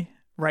on me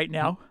right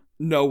now?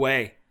 No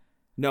way.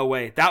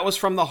 That was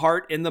from the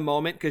heart in the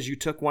moment because you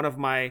took one of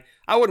my,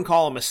 I wouldn't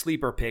call him a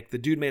sleeper pick. The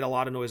dude made a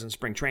lot of noise in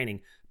spring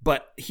training,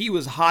 but he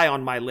was high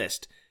on my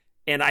list.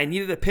 And I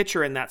needed a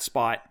pitcher in that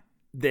spot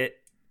that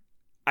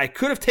I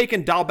could have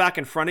taken Dahlbeck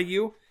in front of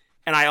you,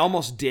 and I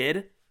almost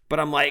did, but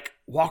I'm like,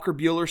 Walker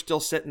Buehler's still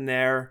sitting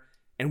there,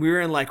 and we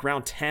were in like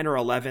round 10 or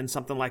 11,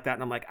 something like that,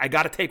 and I'm like, I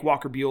got to take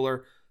Walker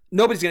Buehler.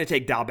 Nobody's going to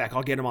take Dahlbeck.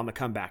 I'll get him on the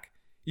comeback.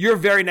 Your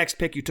very next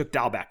pick, you took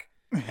Dahlbeck.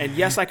 And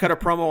yes, I cut a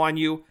promo on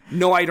you.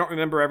 No, I don't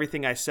remember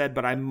everything I said,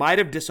 but I might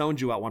have disowned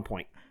you at one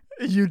point.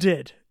 You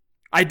did.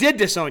 I did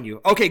disown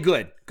you. Okay,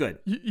 good.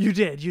 You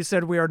did. You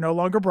said we are no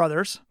longer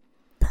brothers.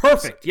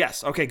 Perfect.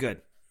 Yes. Okay,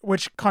 good.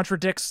 Which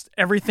contradicts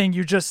everything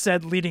you just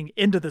said leading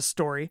into this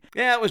story.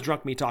 Yeah, it was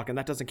drunk me talking.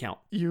 That doesn't count.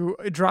 You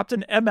dropped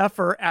an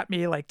MFer at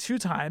me like 2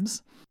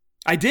 times.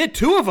 I did,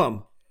 2 of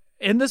them.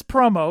 In this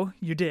promo,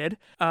 you did.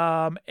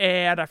 And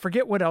I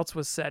forget what else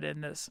was said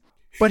in this.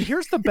 But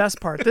here's the best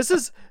part. This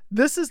is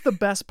the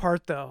best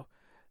part, though.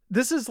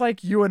 This is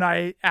like you and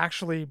I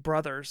actually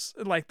brothers,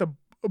 like the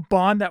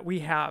bond that we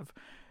have.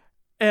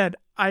 And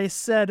I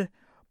said,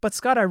 but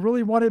Scott, I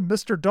really wanted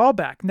Mr.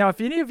 Dahlbeck. Now, if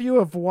any of you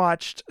have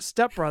watched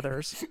Step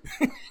Brothers,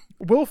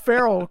 Will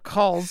Ferrell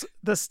calls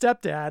the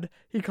stepdad,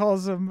 he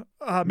calls him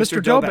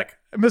Mr. Dahlbeck.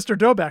 Mr.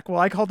 Dahlbeck.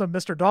 Well, I called him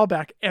Mr.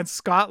 Dahlbeck, and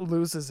Scott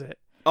loses it.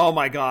 Oh,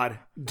 my God.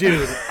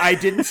 Dude, I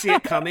didn't see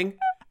it coming.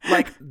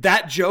 Like,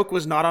 that joke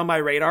was not on my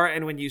radar,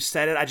 and when you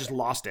said it, I just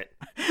lost it.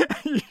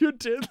 You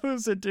did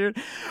lose it, dude.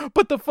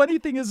 But the funny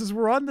thing is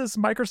we're on this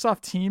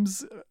Microsoft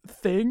Teams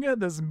thing,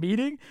 this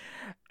meeting,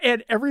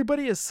 and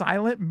everybody is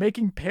silent,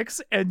 making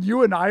picks, and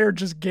you and I are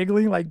just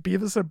giggling like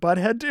Beavis and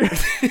Butthead, dude.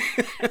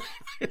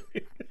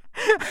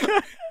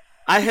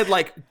 I had,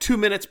 like, 2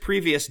 minutes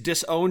previous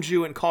disowned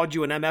you and called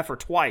you an MF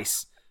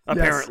twice,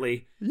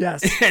 apparently.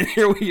 Yes. And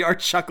here we are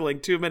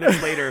chuckling 2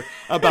 minutes later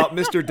about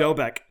Mr.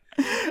 Dahlbeck.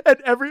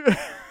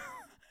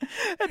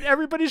 And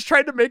everybody's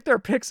trying to make their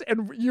picks,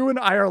 and you and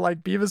I are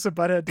like Beavis and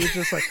Butthead, dude,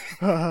 just like,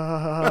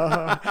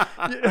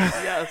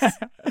 Yes.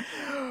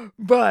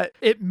 But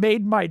it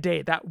made my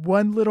day. That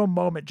one little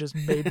moment just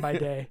made my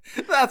day.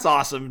 That's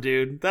awesome,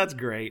 dude. That's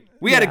great.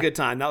 We had a good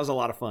time. That was a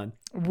lot of fun.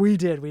 We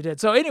did.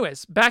 So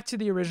anyways, back to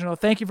the original.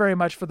 Thank you very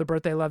much for the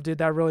birthday love, dude.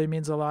 That really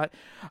means a lot.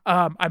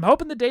 I'm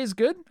hoping the day's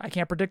good. I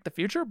can't predict the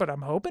future, but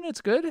I'm hoping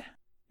it's good.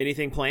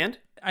 Anything planned?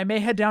 I may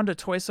head down to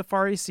Toy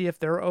Safari, see if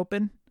they're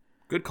open.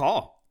 Good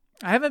call.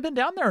 I haven't been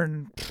down there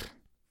in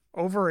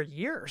over a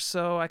year,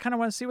 so I kind of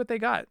want to see what they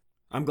got.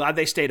 I'm glad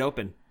they stayed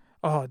open.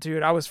 Oh,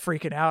 dude, I was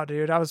freaking out,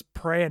 dude. I was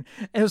praying.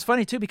 It was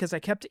funny, too, because I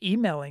kept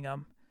emailing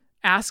them,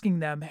 asking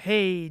them,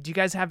 hey, do you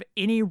guys have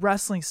any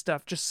wrestling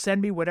stuff? Just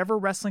send me whatever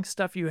wrestling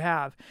stuff you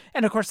have.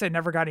 And, of course, they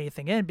never got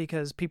anything in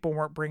because people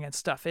weren't bringing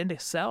stuff in to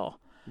sell.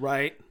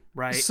 Right.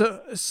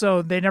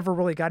 So they never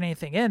really got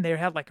anything in. They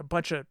had, like, a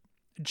bunch of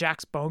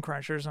Jack's Bone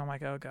Crunchers. I'm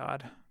like, oh,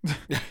 God.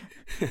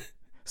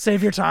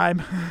 Save your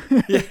time.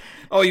 Yeah.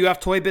 Oh, you have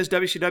Toy Biz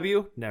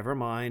WCW? Never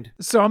mind.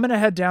 So I'm going to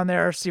head down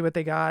there, see what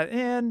they got.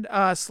 And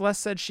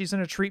Celeste said she's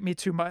going to treat me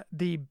to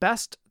the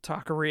best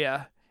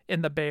taqueria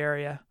in the Bay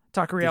Area,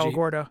 Taqueria El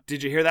Gordo.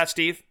 Did you hear that,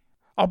 Steve?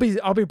 I'll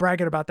be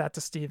bragging about that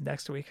to Steve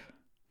next week.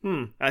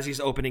 As he's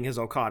opening his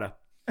Okada.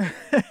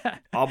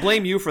 I'll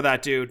blame you for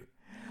that, dude.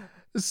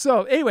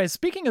 So anyway,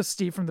 speaking of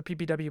Steve from the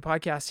PPW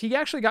podcast, he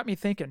actually got me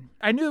thinking.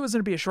 I knew it was going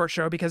to be a short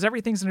show because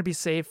everything's going to be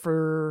saved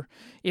for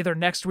either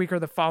next week or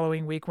the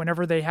following week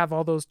whenever they have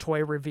all those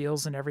toy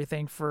reveals and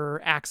everything for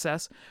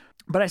access.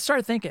 But I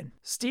started thinking,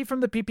 Steve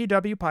from the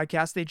PPW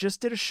podcast, they just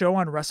did a show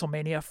on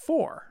WrestleMania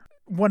 4.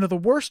 One of the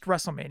worst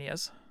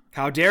WrestleManias.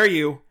 How dare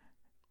you?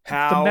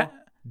 How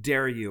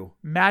dare you?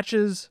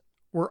 Matches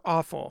were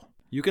awful.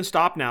 You can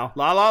stop now.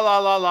 La, la, la,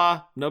 la,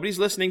 la. Nobody's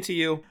listening to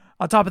you.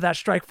 On top of that,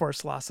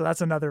 Strikeforce lost, so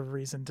that's another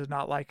reason to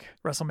not like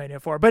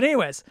WrestleMania 4. But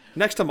anyways.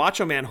 Next to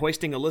Macho Man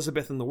hoisting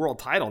Elizabeth in the world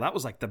title, that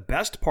was like the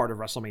best part of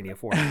WrestleMania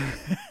 4.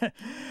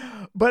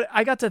 But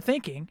I got to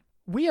thinking,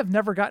 we have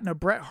never gotten a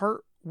Bret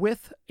Hart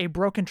with a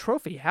broken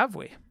trophy, have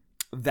we?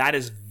 That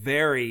is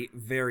very,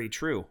 very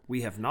true.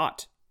 We have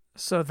not.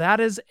 So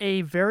that is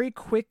a very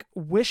quick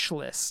wish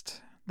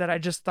list that I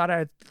just thought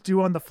I'd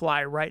do on the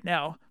fly right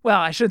now. Well,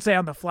 I should say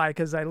on the fly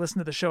because I listened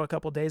to the show a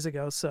couple days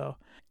ago. So,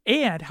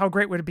 and how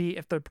great would it be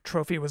if the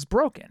trophy was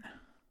broken?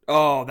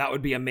 Oh, that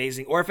would be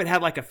amazing. Or if it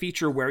had like a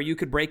feature where you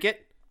could break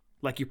it,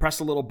 like you press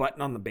a little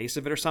button on the base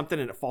of it or something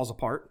and it falls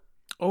apart.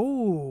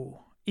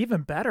 Oh,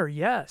 even better.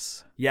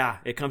 Yes. Yeah,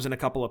 it comes in a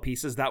couple of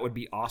pieces. That would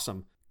be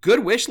awesome.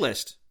 Good wish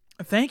list.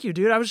 Thank you,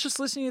 dude. I was just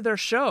listening to their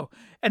show,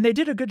 and they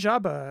did a good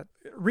job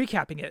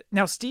recapping it.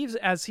 Now, Steve,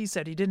 as he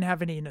said, he didn't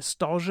have any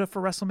nostalgia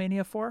for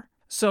WrestleMania 4,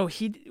 so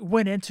he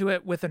went into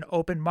it with an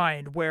open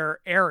mind,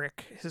 where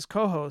Eric, his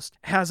co-host,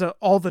 has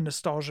all the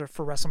nostalgia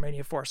for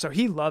WrestleMania 4, so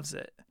he loves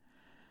it.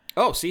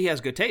 Oh, see, he has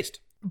good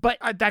taste. But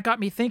that got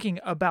me thinking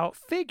about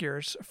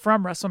figures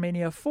from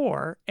WrestleMania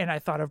 4, and I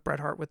thought of Bret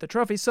Hart with the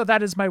trophy, so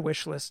that is my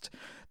wish list,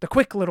 the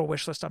quick little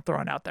wish list I'm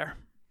throwing out there.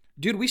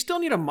 Dude, we still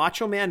need a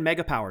Macho Man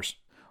Mega Powers.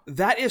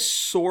 That is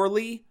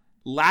sorely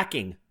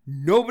lacking.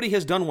 Nobody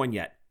has done one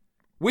yet,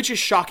 which is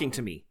shocking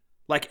to me.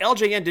 Like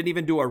LJN didn't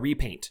even do a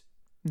repaint.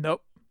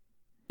 Nope.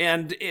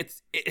 And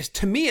it's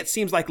to me, it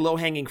seems like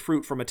low-hanging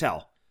fruit for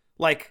Mattel.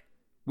 Like,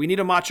 we need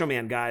a Macho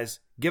Man,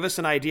 guys. Give us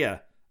an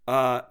idea.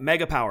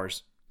 Mega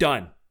Powers.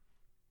 Done.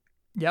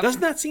 Yep.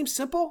 Doesn't that seem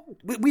simple?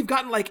 We've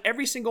gotten like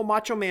every single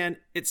Macho Man,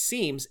 it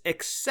seems,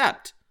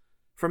 except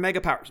for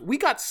Mega Powers. We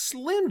got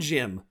Slim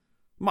Jim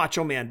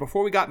Macho Man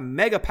before we got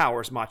Mega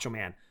Powers Macho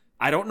Man.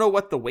 I don't know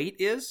what the weight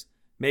is.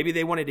 Maybe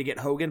they wanted to get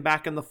Hogan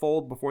back in the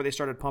fold before they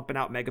started pumping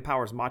out Mega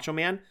Powers Macho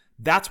Man.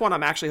 That's what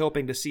I'm actually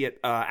hoping to see at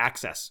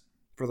Access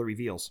for the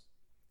reveals.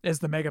 Is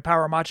the Mega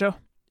Power Macho?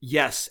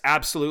 Yes,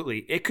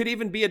 absolutely. It could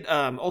even be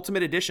an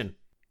Ultimate Edition.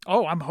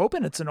 Oh, I'm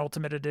hoping it's an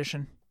Ultimate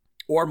Edition.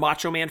 Or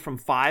Macho Man from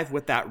 5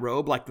 with that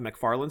robe like the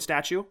McFarlane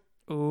statue.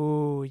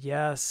 Ooh,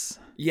 yes.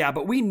 Yeah,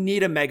 but we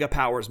need a Mega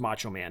Powers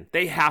Macho Man.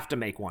 They have to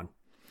make one.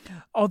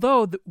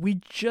 Although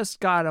we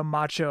just got a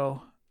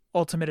Macho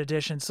Ultimate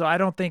Edition, so I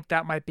don't think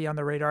that might be on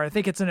the radar. I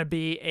think it's going to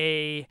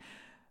be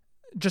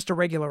just a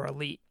regular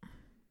Elite.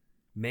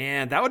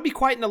 Man, that would be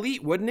quite an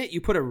Elite, wouldn't it?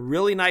 You put a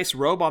really nice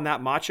robe on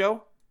that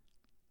Macho.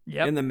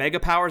 Yep. In the Mega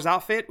Powers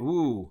outfit.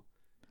 Ooh,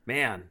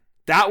 man.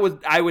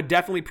 I would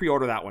definitely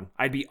pre-order that one.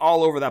 I'd be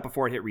all over that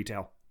before it hit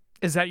retail.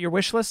 Is that your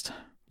wish list?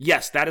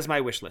 Yes, that is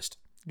my wish list.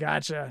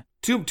 Gotcha.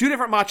 Two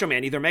different Macho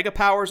Man, either Mega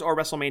Powers or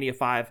WrestleMania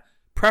 5,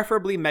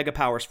 preferably Mega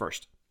Powers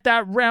first.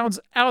 That rounds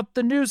out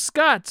the news,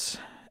 Scott.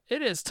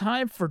 It is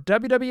time for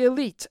WWE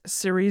Elite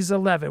Series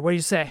 11. What do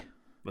you say?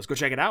 Let's go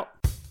check it out.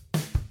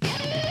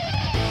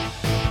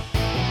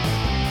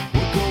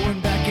 We're going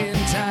back in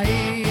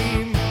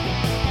time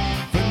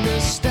for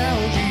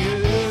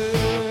nostalgia.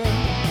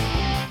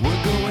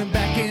 We're going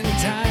back in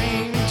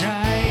time,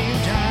 nostalgia.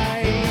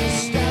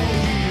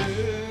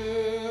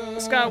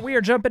 Scott, we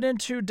are jumping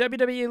into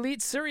WWE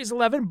Elite Series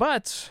 11,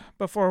 but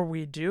before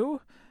we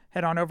do,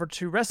 head on over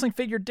to Wrestling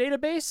Figure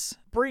Database,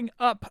 bring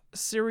up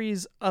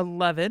Series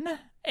 11,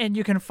 and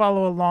you can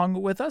follow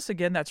along with us.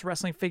 Again, that's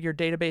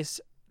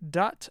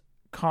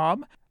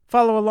WrestlingFigureDatabase.com.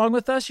 Follow along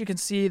with us. You can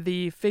see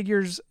the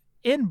figures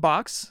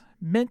inbox,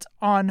 mint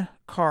on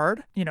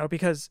card,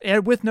 because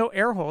with no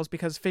air holes,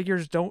 because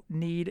figures don't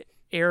need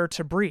air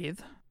to breathe.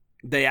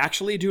 They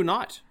actually do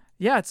not.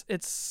 Yeah,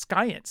 it's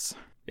science.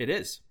 It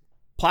is.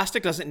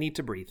 Plastic doesn't need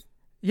to breathe.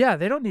 Yeah,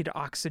 they don't need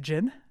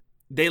oxygen.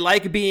 They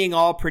like being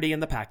all pretty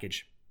in the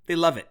package. They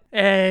love it.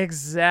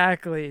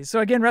 Exactly. So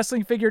again,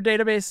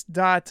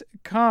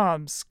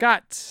 WrestlingFigureDatabase.com.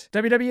 Scott,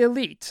 WWE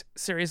Elite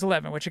Series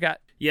 11. What you got?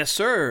 Yes,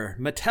 sir.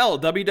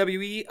 Mattel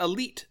WWE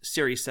Elite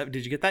Series 7.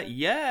 Did you get that?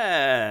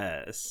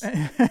 Yes.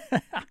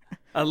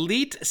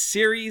 Elite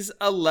Series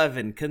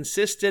 11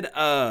 consisted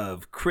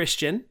of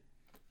Christian,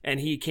 and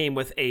he came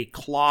with a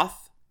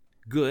cloth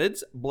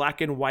goods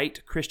black and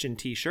white Christian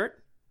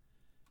t-shirt.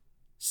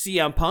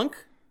 CM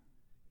Punk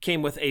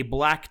came with a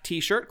black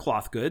t-shirt,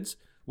 cloth goods,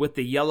 with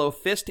the yellow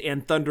fist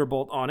and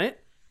thunderbolt on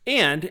it,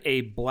 and a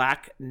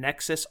black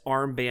Nexus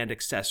armband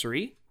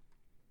accessory.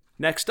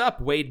 Next up,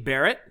 Wade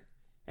Barrett,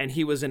 and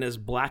he was in his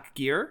black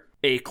gear,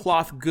 a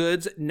cloth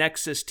goods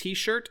Nexus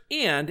t-shirt,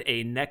 and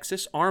a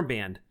Nexus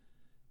armband.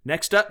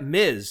 Next up,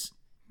 Miz,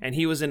 and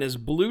he was in his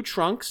blue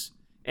trunks,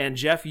 and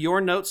Jeff, your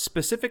notes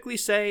specifically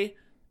say,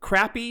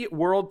 crappy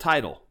world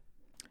title.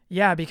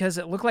 Yeah, because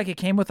it looked like it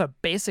came with a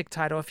basic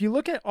title. If you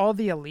look at all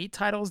the Elite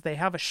titles, they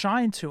have a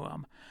shine to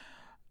them.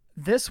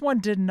 This one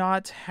did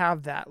not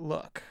have that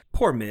look.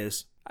 Poor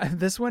Miz.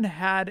 This one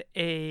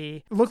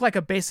looked like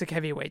a basic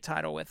heavyweight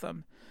title with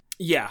them.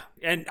 Yeah,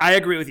 and I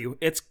agree with you.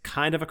 It's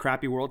kind of a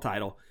crappy world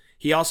title.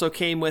 He also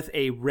came with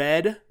a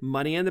red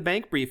Money in the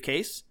Bank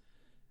briefcase.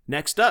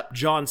 Next up,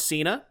 John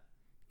Cena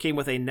came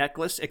with a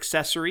necklace,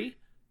 accessory,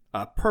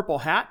 a purple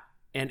hat,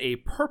 and a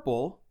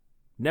purple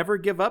Never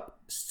Give Up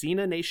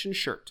Cena Nation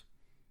shirt.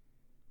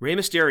 Rey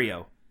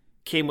Mysterio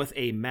came with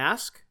a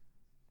mask,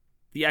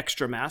 the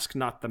extra mask,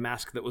 not the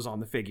mask that was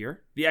on the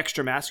figure, the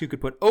extra mask you could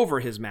put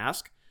over his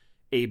mask,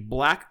 a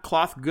black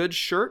cloth goods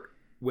shirt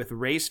with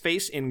Rey's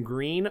face in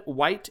green,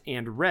 white,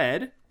 and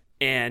red.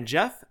 And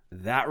Jeff,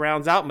 that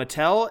rounds out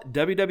Mattel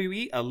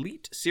WWE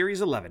Elite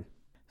Series 11.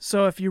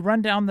 So if you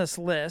run down this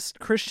list,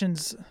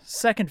 Christian's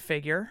second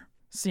figure,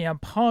 CM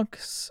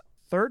Punk's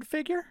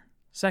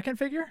second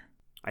figure?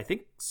 I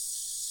think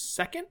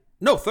second?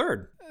 No,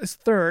 third. It's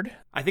third.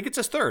 I think it's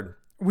his third.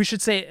 We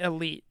should say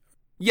Elite.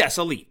 Yes,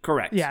 Elite,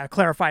 correct. Yeah,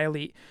 clarify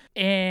Elite.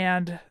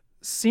 And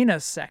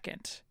Cena's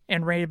second.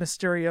 And Rey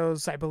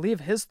Mysterio's, I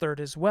believe, his third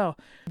as well.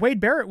 Wade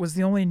Barrett was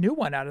the only new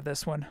one out of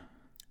this one.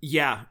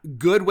 Yeah,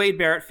 good Wade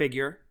Barrett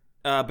figure.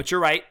 But you're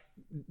right.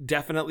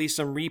 Definitely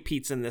some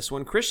repeats in this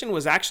one. Christian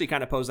was actually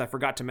kind of posed. I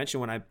forgot to mention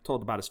when I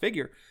told about his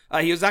figure.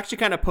 He was actually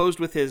kind of posed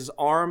with his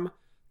arm.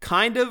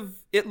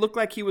 It looked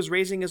like he was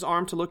raising his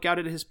arm to look out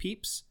at his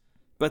peeps,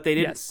 but they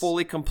didn't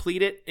fully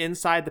complete it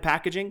inside the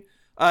packaging.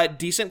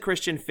 Decent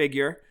Christian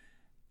figure.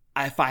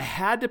 If I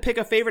had to pick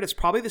a favorite, it's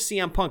probably the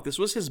CM Punk. This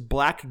was his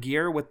black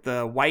gear with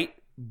the white,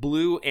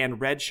 blue,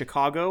 and red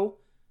Chicago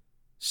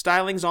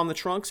stylings on the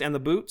trunks and the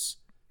boots.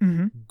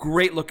 Mm-hmm.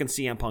 Great looking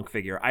CM Punk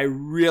figure. I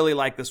really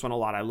like this one a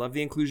lot. I love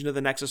the inclusion of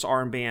the Nexus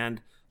armband.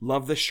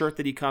 Love the shirt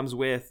that he comes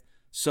with.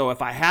 So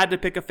if I had to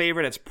pick a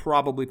favorite, it's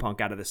probably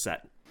Punk out of this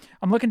set.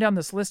 I'm looking down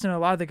this list and a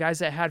lot of the guys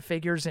that had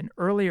figures in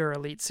earlier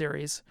Elite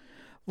series,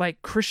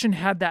 like Christian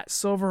had that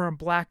silver and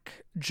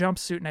black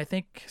jumpsuit in I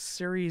think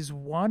series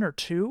 1 or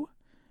 2.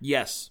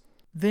 Yes.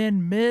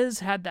 Then Miz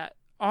had that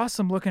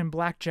awesome looking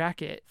black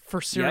jacket for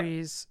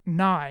series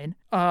 9.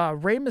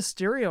 Rey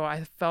Mysterio,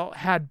 I felt,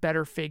 had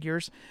better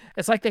figures.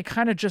 It's like they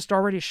kind of just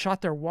already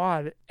shot their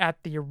wad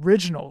at the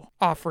original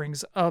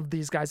offerings of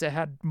these guys that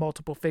had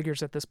multiple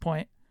figures at this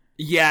point.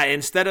 Yeah,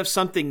 instead of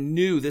something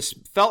new, this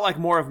felt like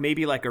more of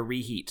maybe like a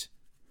reheat.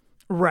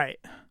 Right.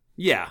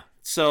 Yeah.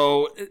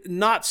 So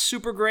not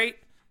super great,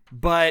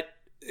 but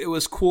it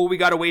was cool. We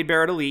got a Wade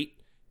Barrett Elite,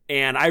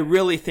 and I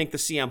really think the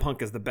CM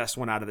Punk is the best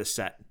one out of this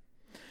set.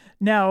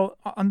 Now,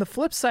 on the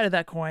flip side of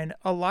that coin,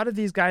 a lot of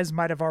these guys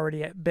might have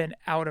already been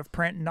out of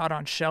print, not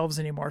on shelves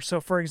anymore.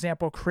 So, for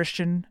example,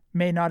 Christian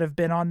may not have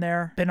been on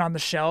the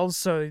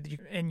shelves,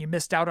 and you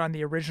missed out on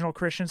the original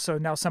Christian, so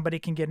now somebody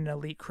can get an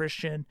Elite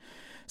Christian.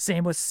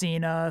 Same with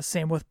Cena,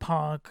 same with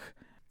Punk,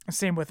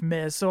 same with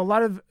Miz. So a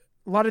lot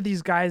of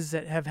these guys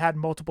that have had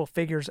multiple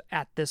figures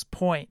at this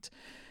point,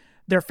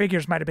 their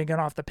figures might have been gone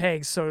off the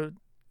pegs. So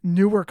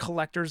newer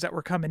collectors that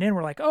were coming in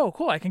were like, oh,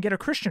 cool, I can get a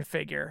Christian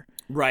figure.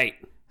 Right.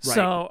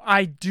 So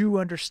I do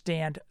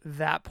understand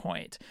that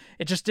point.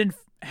 It just didn't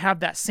have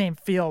that same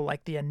feel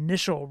like the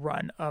initial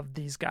run of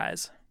these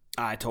guys.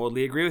 I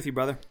totally agree with you,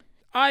 brother.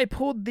 I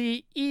pulled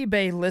the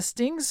eBay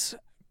listings.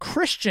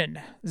 Christian,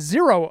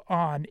 0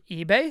 on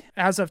eBay.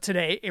 As of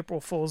today, April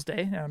Fool's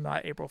Day. I'm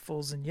not April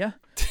Foolsing ya.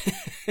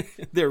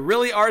 There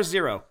really are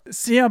 0.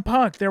 CM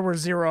Punk, there were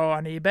 0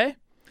 on eBay.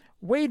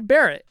 Wade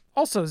Barrett,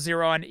 also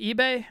 0 on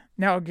eBay.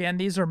 Now, again,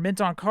 these are mint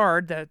on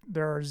card that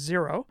there are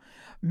 0.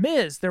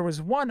 Miz, there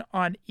was 1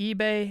 on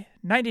eBay,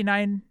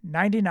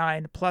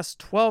 $99.99 plus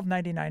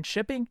 $12.99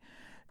 shipping.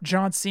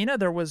 John Cena,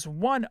 there was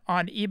 1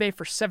 on eBay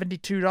for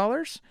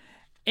 $72.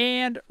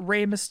 And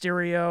Rey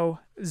Mysterio,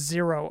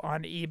 0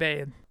 on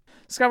eBay.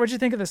 Scott, what'd you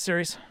think of this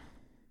series?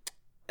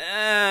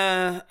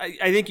 I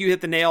think you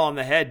hit the nail on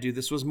the head, dude.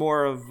 This was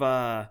more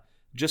of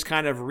just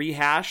kind of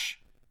rehash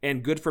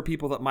and good for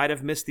people that might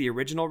have missed the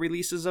original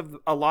releases of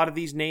a lot of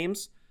these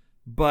names.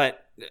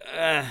 But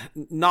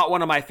not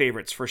one of my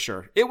favorites for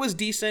sure. It was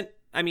decent.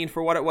 I mean,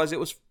 for what it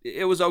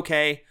was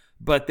okay.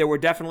 But there were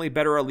definitely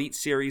better Elite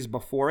series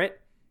before it.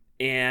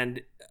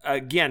 And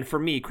again, for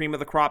me, cream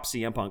of the crop,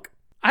 CM Punk.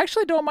 I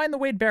actually don't mind the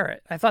Wade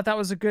Barrett. I thought that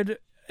was a good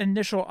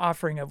initial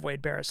offering of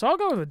Wade Barrett. So I'll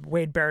go with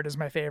Wade Barrett as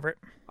my favorite.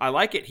 I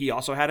like it. He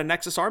also had a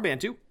Nexus armband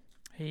too.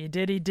 He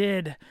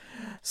did.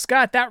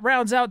 Scott, that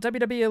rounds out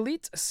WWE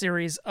Elite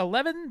Series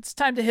 11. It's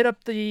time to hit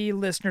up the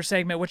listener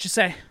segment. What you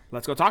say?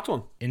 Let's go talk to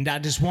him. And I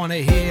just want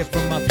to hear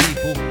from my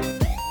people.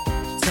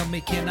 Tell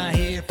me, can I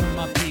hear from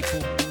my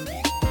people?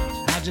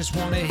 I just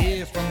want to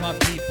hear from my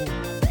people.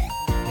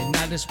 And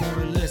I just want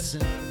to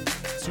listen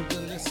to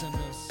the listeners.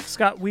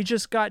 Scott, we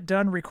just got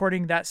done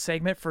recording that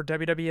segment for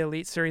WWE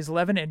Elite Series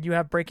 11, and you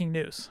have breaking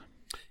news.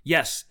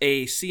 Yes,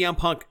 a CM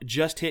Punk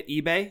just hit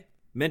eBay.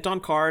 Mint on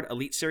card,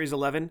 Elite Series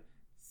 11,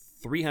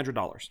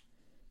 $300.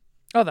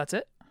 Oh, that's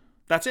it?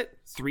 That's it,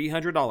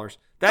 $300.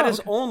 That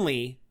is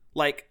only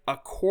like a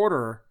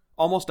quarter,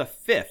 almost a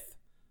fifth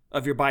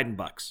of your Biden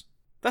bucks.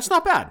 That's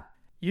not bad.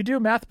 You do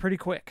math pretty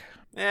quick.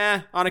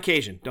 On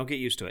occasion. Don't get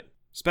used to it.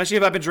 Especially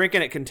if I've been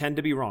drinking, it can tend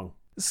to be wrong.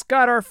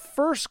 Scott, our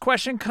first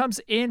question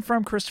comes in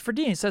from Christopher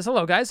Dean. He says,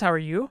 hello, guys. How are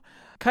you?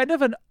 Kind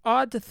of an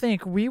odd to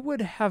think we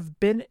would have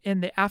been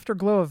in the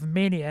afterglow of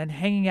Mania and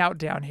hanging out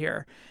down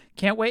here.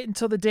 Can't wait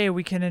until the day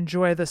we can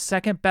enjoy the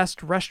second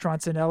best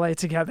restaurants in LA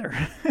together.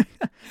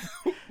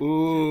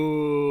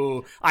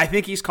 Ooh, I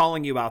think he's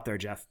calling you out there,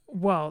 Jeff.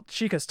 Well,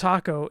 Chica's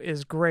Taco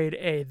is grade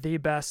A, the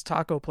best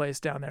taco place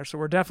down there. So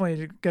we're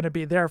definitely going to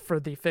be there for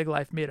the Fig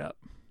Life meetup.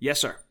 Yes,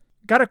 sir.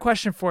 Got a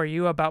question for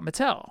you about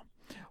Mattel.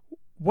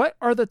 What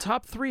are the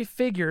top 3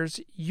 figures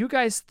you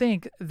guys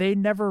think they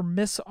never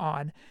miss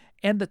on,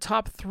 and the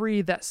top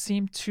 3 that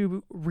seem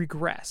to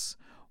regress?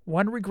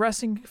 One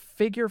regressing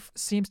figure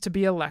seems to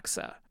be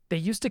Alexa. They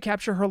used to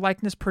capture her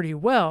likeness pretty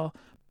well,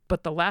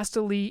 but the last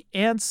Elite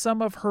and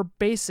some of her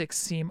basics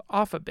seem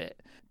off a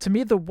bit. To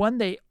me, the one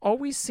they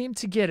always seem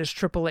to get is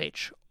Triple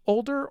H.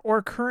 Older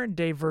or current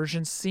day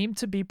versions seem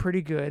to be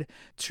pretty good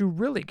to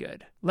really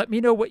good. Let me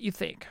know what you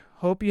think.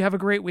 Hope you have a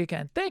great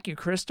weekend. Thank you,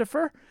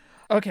 Christopher.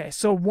 Okay,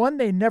 so one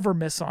they never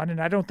miss on,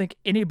 and I don't think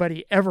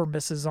anybody ever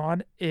misses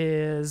on,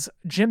 is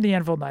Jim the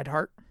Anvil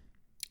Neidhart.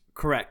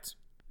 Correct.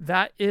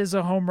 That is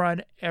a home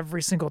run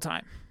every single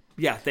time.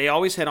 Yeah, they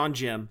always hit on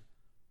Jim.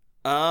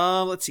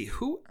 Let's see,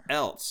 who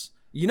else?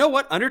 You know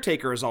what?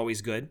 Undertaker is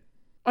always good.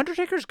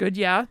 Undertaker's good,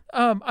 yeah.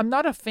 I'm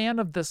not a fan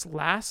of this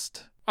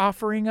last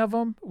offering of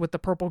him with the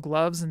purple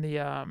gloves and the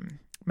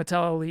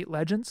Mattel Elite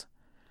Legends.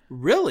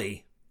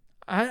 Really?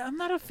 I'm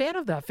not a fan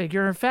of that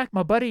figure. In fact,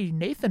 my buddy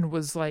Nathan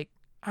was like,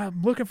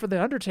 I'm looking for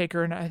the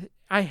Undertaker, and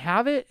I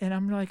have it, and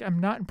I'm like, I'm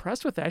not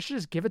impressed with it. I should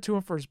just give it to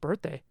him for his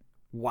birthday.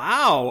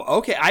 Wow.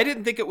 Okay, I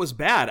didn't think it was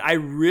bad. I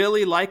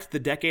really liked the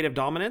Decade of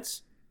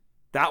Dominance.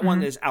 That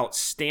one is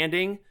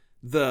outstanding.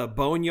 The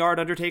Boneyard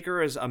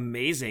Undertaker is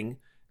amazing.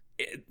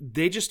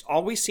 They just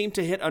always seem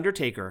to hit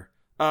Undertaker.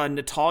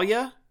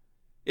 Natalya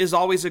is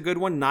always a good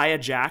one. Nia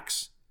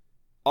Jax,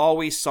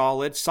 always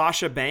solid.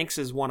 Sasha Banks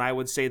is one I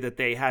would say that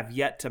they have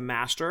yet to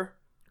master.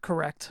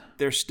 Correct.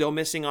 They're still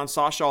missing on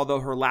Sasha,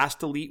 although her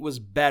last Elite was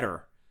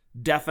better.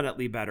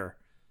 Definitely better.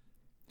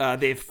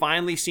 They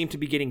finally seem to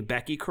be getting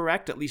Becky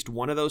correct. At least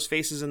one of those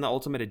faces in the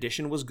Ultimate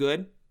Edition was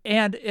good.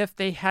 And if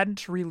they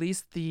hadn't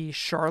released the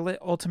Charlotte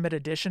Ultimate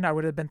Edition, I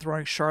would have been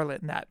throwing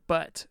Charlotte in that.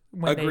 But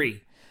when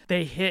agree.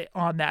 They hit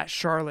on that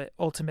Charlotte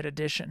Ultimate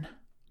Edition.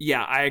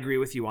 Yeah, I agree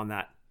with you on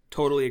that.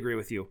 Totally agree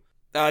with you.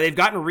 They've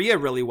gotten Rhea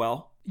really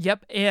well.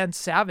 Yep, and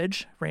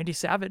Savage, Randy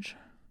Savage.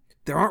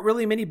 There aren't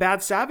really many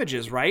bad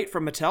Savages, right?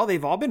 From Mattel,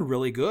 they've all been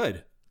really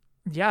good.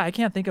 Yeah, I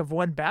can't think of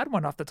one bad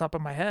one off the top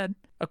of my head.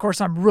 Of course,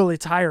 I'm really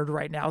tired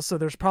right now, so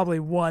there's probably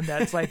one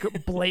that's like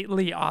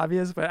blatantly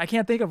obvious, but I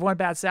can't think of one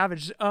bad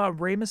Savage.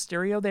 Rey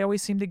Mysterio, they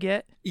always seem to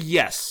get.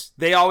 Yes,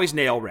 they always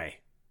nail Rey.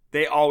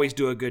 They always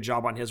do a good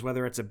job on his,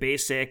 whether it's a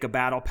basic, a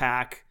battle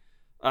pack,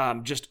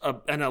 just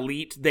an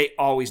Elite, they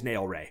always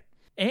nail Rey.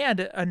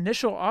 And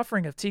initial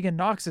offering of Tegan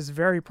Nox is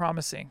very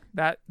promising.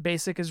 That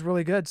basic is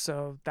really good,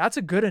 so that's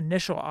a good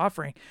initial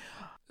offering.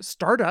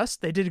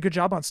 Stardust, they did a good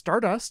job on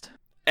Stardust.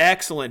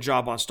 Excellent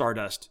job on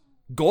Stardust.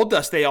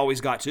 Goldust they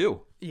always got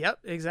too. Yep,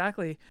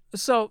 exactly.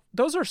 So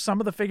those are some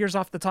of the figures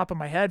off the top of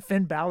my head.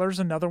 Finn Balor's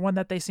another one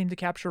that they seem to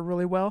capture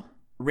really well.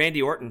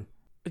 Randy Orton.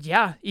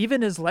 Yeah,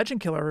 even his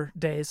Legend Killer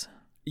days.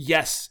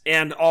 Yes,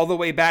 and all the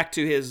way back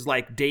to his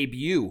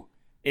debut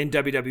in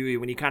WWE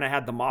when he kind of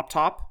had the mop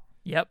top.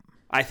 Yep.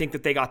 I think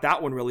that they got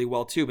that one really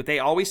well too, but they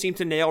always seem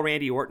to nail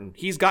Randy Orton.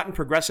 He's gotten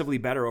progressively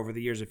better over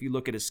the years if you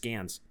look at his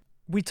scans.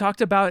 We talked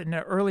about in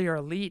the earlier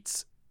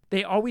Elites,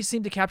 they always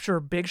seem to capture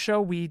Big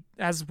Show.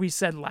 As we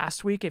said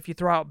last week, if you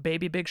throw out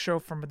Baby Big Show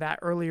from that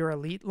earlier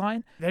Elite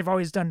line, they've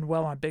always done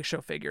well on Big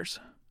Show figures.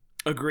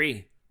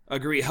 Agree.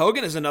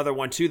 Hogan is another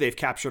one too they've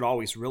captured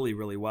always really,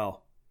 really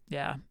well.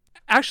 Yeah.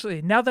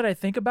 Actually, now that I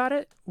think about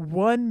it,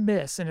 one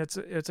miss, and it's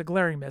a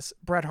glaring miss,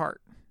 Bret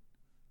Hart.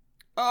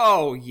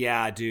 Oh,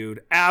 yeah,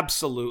 dude.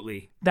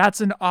 Absolutely. That's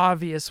an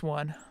obvious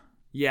one.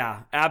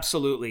 Yeah,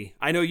 absolutely.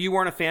 I know you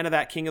weren't a fan of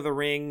that King of the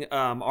Ring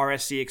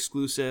RSC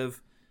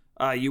exclusive.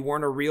 You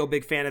weren't a real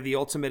big fan of the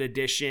Ultimate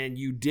Edition.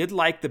 You did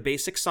like the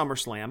basic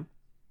SummerSlam.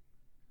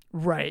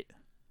 Right.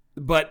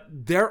 But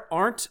there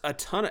aren't a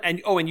ton of...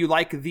 And you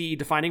like the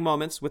defining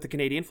moments with the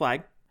Canadian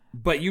flag.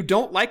 But you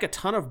don't like a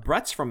ton of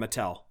Bretts from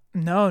Mattel.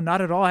 No,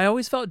 not at all. I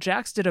always felt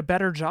Jax did a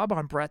better job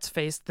on Bret's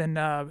face than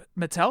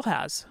Mattel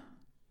has.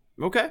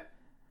 Okay.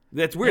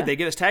 That's weird. Yeah. They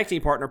get his tag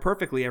team partner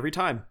perfectly every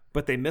time,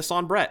 but they miss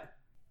on Bret.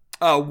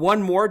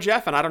 One more,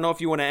 Jeff, and I don't know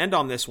if you want to end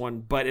on this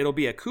one, but it'll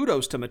be a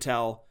kudos to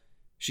Mattel.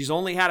 She's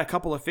only had a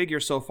couple of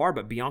figures so far,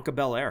 but Bianca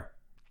Belair.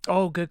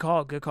 Oh, good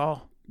call. Good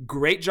call.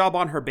 Great job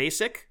on her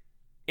basic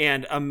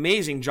and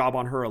amazing job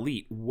on her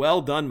Elite.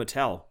 Well done,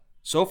 Mattel.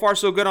 So far,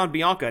 so good on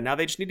Bianca. Now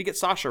they just need to get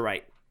Sasha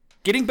right.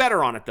 Getting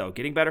better on it, though.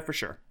 Getting better for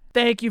sure.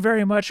 Thank you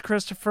very much,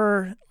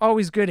 Christopher.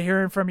 Always good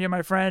hearing from you,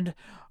 my friend.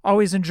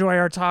 Always enjoy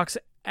our talks,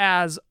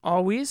 as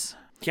always.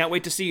 Can't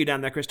wait to see you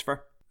down there,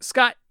 Christopher.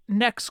 Scott,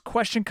 next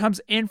question comes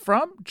in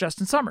from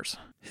Justin Summers.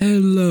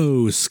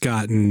 Hello,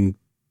 Scott and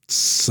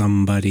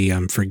somebody,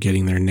 I'm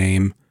forgetting their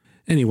name.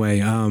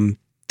 Anyway,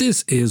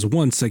 this is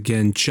once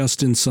again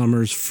Justin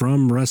Summers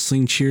from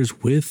Wrestling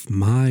Cheers with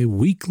my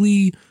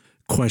weekly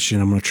question.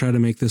 I'm going to try to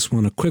make this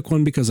one a quick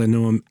one because I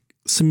know I'm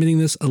submitting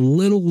this a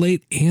little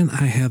late and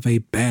I have a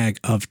bag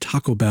of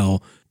Taco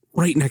Bell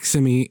right next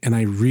to me and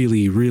I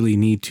really, really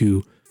need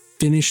to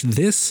finish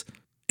this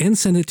and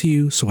send it to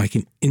you so I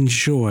can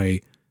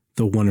enjoy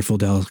the wonderful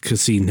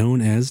delicacy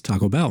known as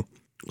Taco Bell.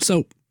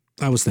 So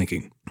I was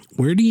thinking,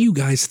 where do you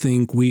guys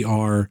think we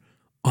are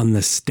on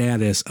the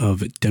status of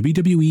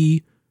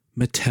WWE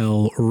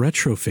Mattel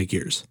retro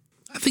figures?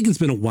 I think it's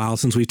been a while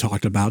since we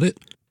talked about it.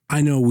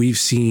 I know we've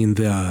seen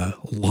the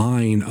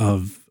line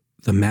of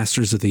the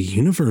Masters of the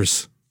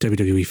Universe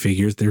WWE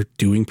figures. They're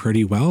doing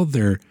pretty well.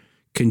 They're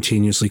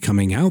continuously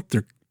coming out.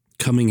 They're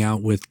coming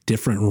out with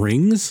different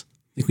rings.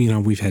 You know,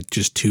 we've had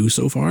just 2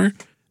 so far.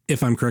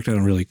 If I'm correct, I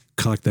don't really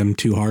collect them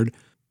too hard.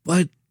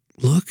 But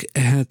look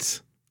at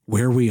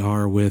where we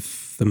are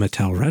with the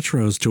Mattel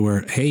retros to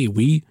where, hey,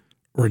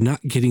 we're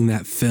not getting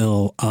that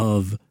fill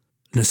of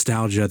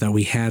nostalgia that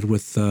we had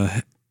with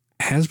the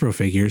Hasbro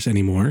figures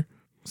anymore.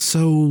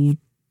 So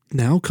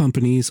now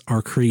companies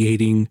are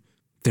creating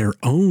their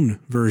own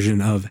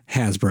version of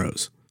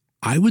Hasbro's.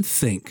 I would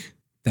think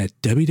that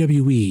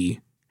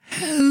WWE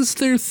has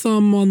their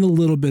thumb on the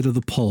little bit of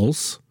the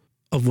pulse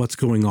of what's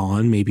going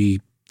on.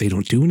 Maybe they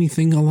don't do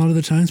anything a lot of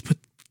the times, but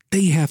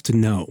they have to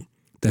know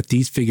that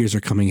these figures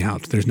are coming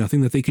out. There's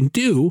nothing that they can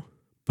do,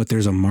 but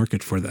there's a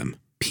market for them.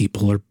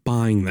 People are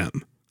buying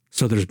them.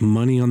 So there's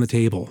money on the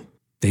table.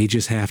 They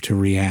just have to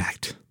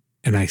react.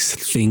 And I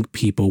think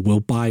people will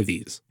buy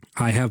these.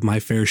 I have my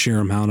fair share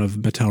amount of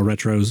Mattel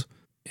retros,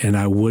 and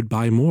I would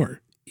buy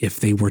more if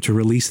they were to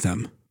release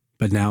them.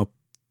 But now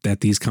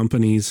that these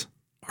companies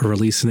are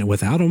releasing it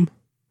without them,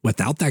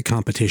 without that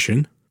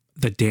competition,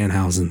 the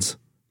Danhausens,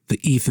 the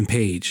Ethan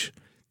Page,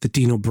 the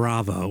Dino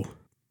Bravo,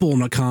 Bull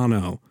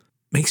Nakano,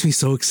 makes me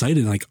so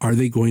excited. Like, are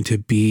they going to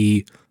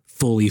be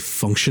fully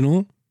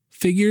functional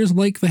figures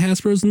like the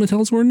Hasbros and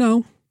Mattels were?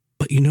 No.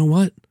 But you know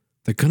what?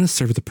 They're going to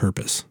serve the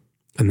purpose.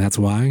 And that's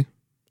why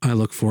I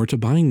look forward to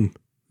buying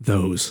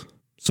those.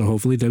 So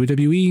hopefully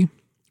WWE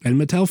and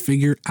Mattel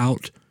figure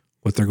out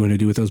what they're going to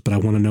do with those. But I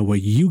want to know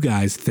what you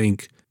guys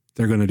think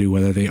they're going to do.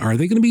 Are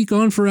they going to be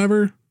gone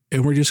forever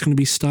and we're just going to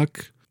be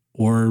stuck?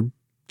 Or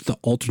the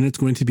alternate's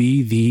going to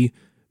be the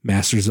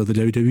Masters of the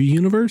WWE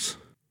Universe?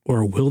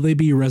 Or will they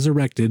be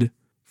resurrected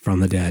from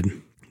the dead?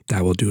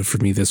 That will do it for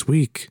me this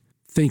week.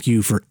 Thank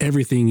you for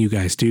everything you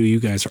guys do. You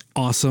guys are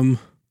awesome.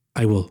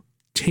 I will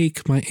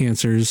take my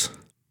answers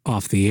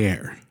off the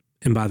air.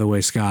 And by the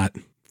way, Scott,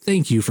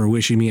 thank you for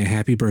wishing me a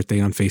happy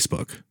birthday on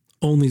Facebook.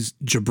 Only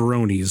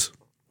jabronis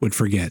would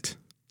forget.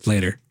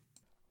 Later.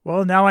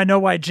 Well, now I know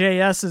why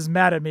JS is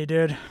mad at me,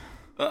 dude.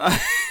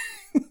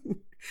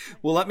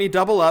 Well, let me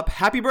double up.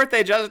 Happy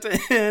birthday,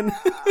 Justin.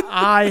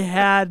 I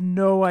had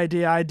no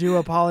idea. I do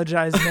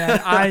apologize,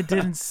 man. I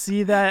didn't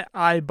see that.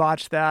 I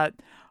botched that.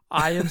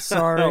 I am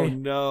sorry. Oh,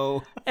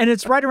 no. And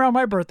it's right around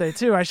my birthday,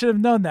 too. I should have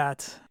known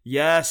that.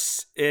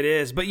 Yes, it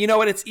is. But you know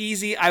what? It's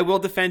easy. I will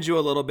defend you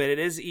a little bit. It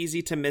is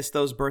easy to miss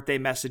those birthday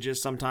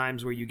messages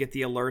sometimes where you get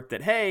the alert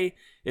that, hey,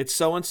 it's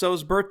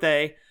so-and-so's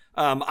birthday.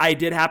 I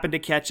did happen to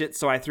catch it,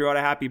 so I threw out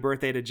a happy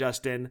birthday to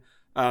Justin.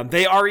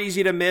 They are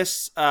easy to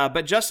miss.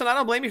 But Justin, I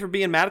don't blame you for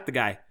being mad at the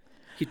guy.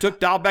 He took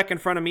Dahlbeck in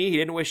front of me. He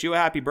didn't wish you a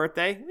happy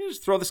birthday. You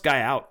just throw this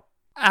guy out.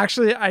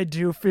 Actually, I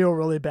do feel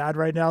really bad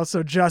right now.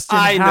 So Justin,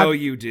 I know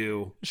you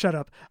do. Shut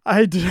up.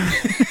 I do.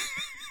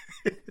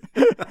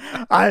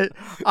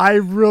 I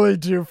really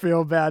do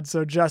feel bad.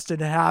 So Justin,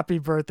 happy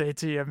birthday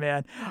to you,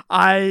 man.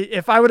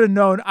 If I would have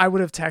known, I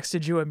would have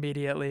texted you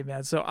immediately,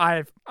 man. So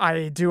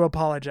I do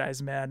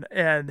apologize, man,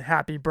 and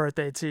happy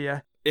birthday to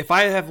you. If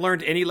I have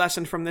learned any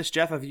lesson from this,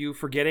 Jeff, of you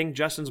forgetting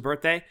Justin's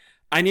birthday,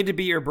 I need to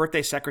be your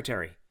birthday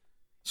secretary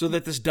so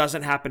that this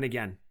doesn't happen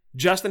again.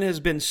 Justin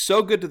has been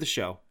so good to the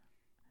show.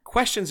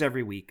 Questions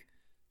every week.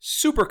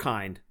 Super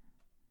kind.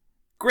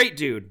 Great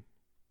dude.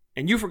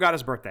 And you forgot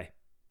his birthday.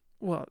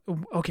 Well,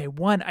 okay,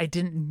 one, I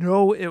didn't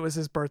know it was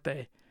his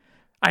birthday.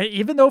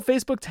 Even though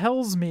Facebook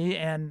tells me,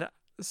 and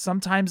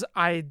sometimes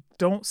I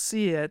don't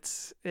see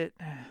it.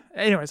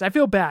 Anyways, I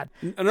feel bad.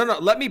 No.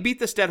 Let me beat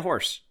this dead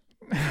horse.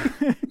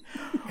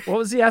 What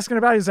was he asking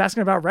about? He was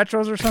asking about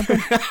retros or something?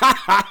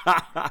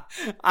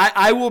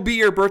 I will be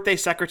your birthday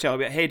secretary. I'll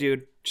be like, hey,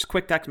 dude, just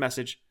quick text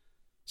message.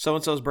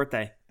 So-and-so's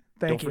birthday.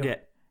 Thank you. Don't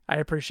forget. I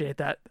appreciate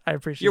that.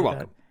 You're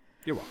welcome.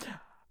 You're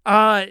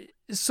welcome.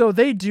 So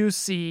they do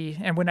see,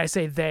 and when I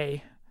say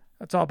they,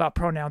 it's all about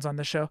pronouns on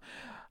the show.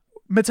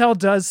 Mattel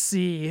does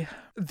see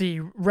the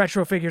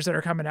retro figures that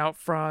are coming out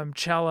from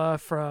Cella,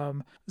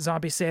 from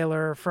Zombie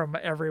Sailor, from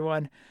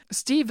everyone.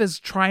 Steve is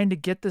trying to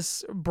get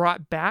this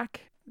brought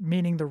back,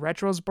 meaning the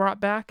retros brought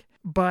back,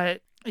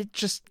 but it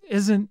just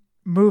isn't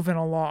moving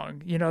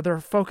along. You know, they're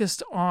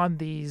focused on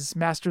these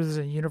Masters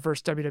of the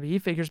Universe WWE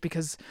figures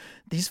because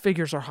these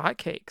figures are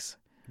hotcakes.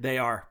 They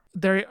are.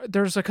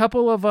 There's a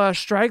couple of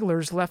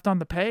stragglers left on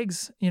the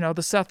pegs. You know,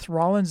 the Seth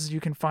Rollins you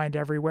can find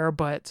everywhere,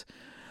 but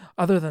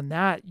other than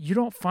that, you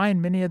don't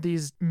find many of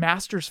these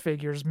Masters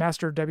figures,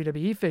 Master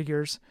WWE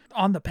figures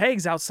on the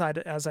pegs outside,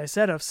 as I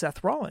said, of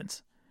Seth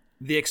Rollins.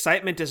 The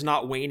excitement is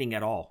not waning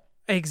at all.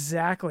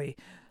 Exactly.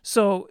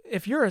 So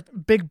if you're a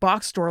big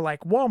box store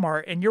like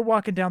Walmart and you're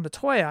walking down the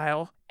toy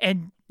aisle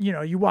and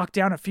you walked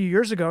down a few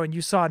years ago and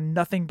you saw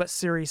nothing but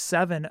Series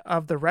 7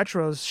 of the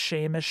retros,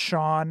 Sheamus,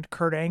 Shawn,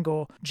 Kurt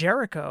Angle,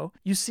 Jericho,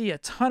 you see a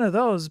ton of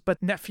those, but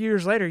a few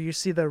years later you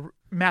see the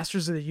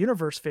Masters of the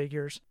Universe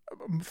figures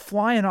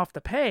flying off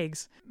the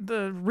pegs.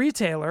 The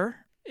retailer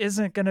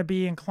isn't going to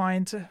be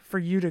inclined for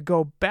you to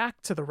go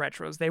back to the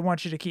retros. They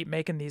want you to keep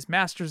making these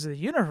Masters of the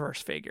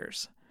Universe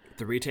figures.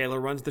 The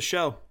retailer runs the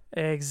show.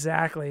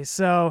 Exactly.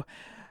 So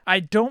I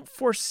don't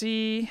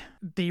foresee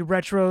the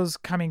retros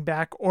coming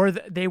back, or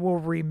they will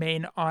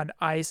remain on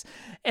ice.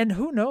 And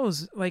who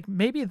knows, like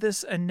maybe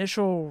this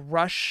initial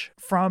rush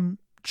from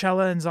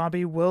Cella and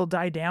Zombie will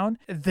die down.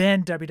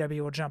 Then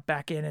WWE will jump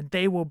back in and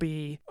they will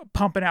be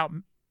pumping out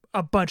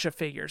a bunch of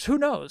figures. Who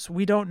knows?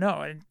 We don't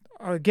know. And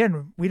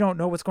again, we don't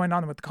know what's going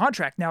on with the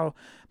contract. Now,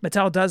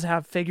 Mattel does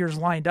have figures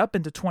lined up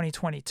into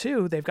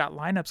 2022. They've got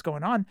lineups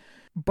going on,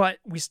 but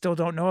we still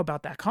don't know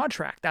about that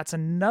contract. That's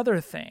another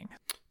thing.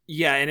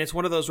 Yeah, and it's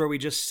one of those where we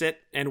just sit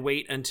and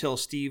wait until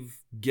Steve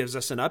gives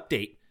us an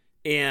update.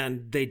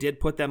 And they did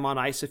put them on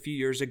ice a few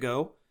years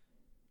ago.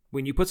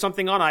 When you put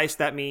something on ice,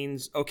 that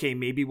means, okay,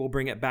 maybe we'll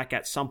bring it back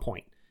at some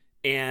point.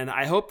 And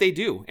I hope they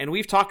do. And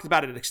we've talked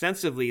about it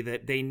extensively,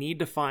 that they need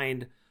to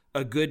find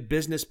a good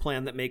business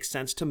plan that makes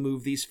sense to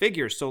move these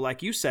figures. So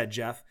like you said,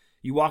 Jeff,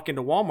 you walk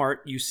into Walmart,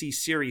 you see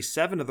Series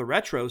 7 of the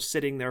retros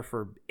sitting there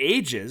for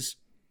ages,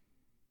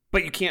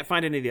 but you can't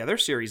find any of the other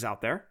series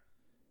out there.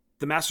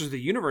 The Masters of the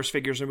Universe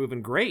figures are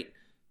moving great,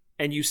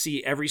 and you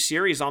see every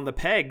series on the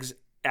pegs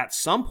at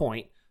some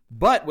point,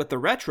 but with the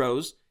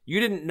retros, you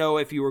didn't know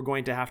if you were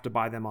going to have to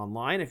buy them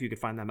online, if you could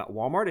find them at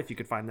Walmart, if you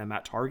could find them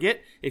at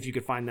Target, if you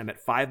could find them at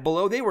Five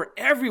Below. They were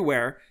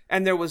everywhere,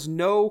 and there was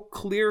no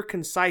clear,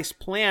 concise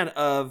plan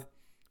of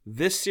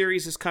this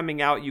series is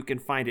coming out, you can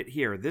find it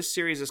here. This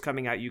series is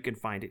coming out, you can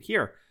find it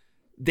here.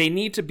 They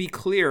need to be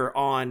clear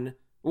on,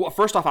 well,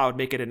 first off, I would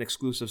make it an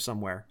exclusive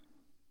somewhere.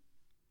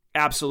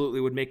 Absolutely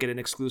would make it an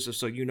exclusive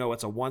so you know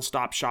it's a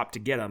one-stop shop to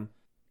get them.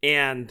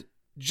 And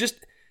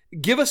just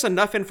give us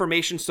enough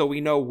information so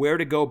we know where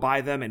to go buy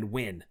them and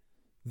when.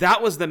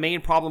 That was the main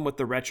problem with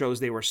the retros.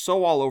 They were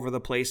so all over the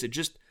place.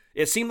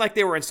 It seemed like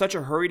they were in such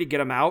a hurry to get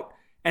them out,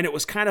 and it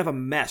was kind of a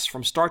mess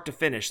from start to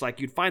finish. Like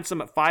you'd find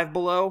some at Five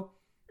Below,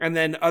 and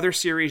then other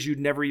series you'd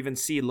never even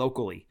see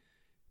locally.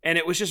 And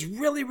it was just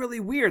really, really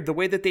weird the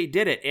way that they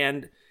did it.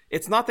 And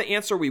it's not the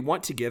answer we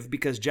want to give,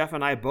 because Jeff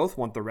and I both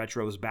want the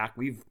retros back.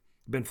 We've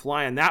been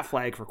flying that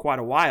flag for quite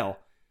a while.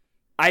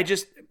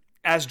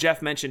 As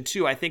Jeff mentioned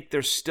too, I think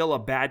there's still a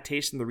bad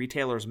taste in the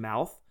retailer's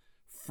mouth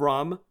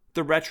from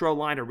the retro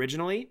line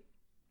originally.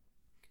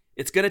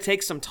 It's going to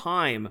take some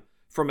time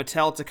for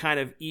Mattel to kind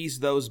of ease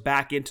those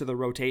back into the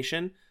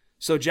rotation.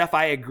 So Jeff,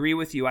 I agree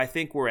with you. I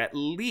think we're at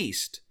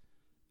least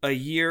a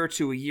year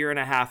to a year and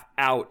a half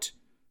out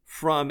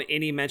from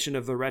any mention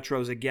of the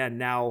retros again.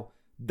 Now,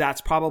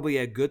 that's probably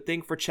a good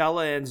thing for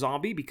Cella and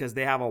Zombie, because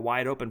they have a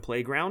wide open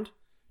playground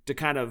to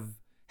kind of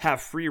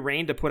have free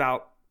reign to put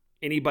out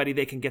anybody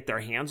they can get their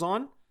hands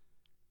on,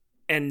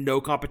 and no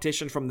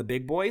competition from the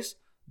big boys.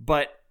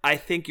 But I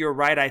think you're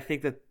right. I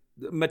think that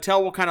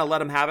Mattel will kind of let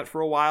them have it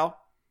for a while,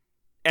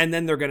 and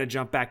then they're going to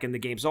jump back in the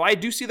game. So I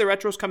do see the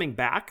retros coming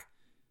back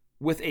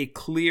with a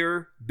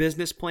clear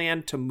business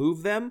plan to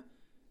move them,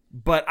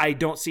 but I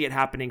don't see it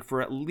happening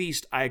for at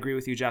least, I agree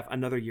with you, Jeff,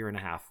 another year and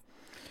a half.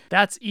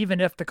 That's even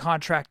if the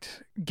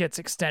contract gets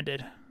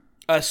extended.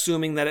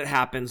 Assuming that it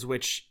happens,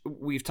 which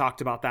we've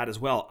talked about that as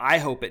well. I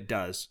hope it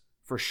does,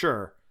 for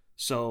sure.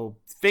 So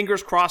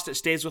fingers crossed it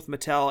stays with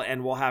Mattel,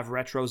 and we'll have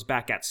retros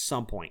back at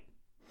some point.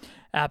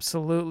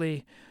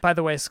 Absolutely. By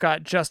the way,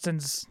 Scott,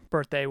 Justin's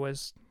birthday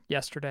was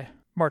yesterday,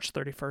 March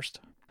 31st.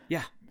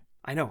 Yeah,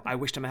 I know. I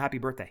wished him a happy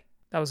birthday.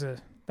 That was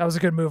a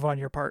good move on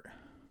your part.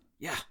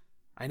 Yeah,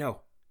 I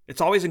know.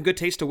 It's always in good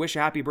taste to wish a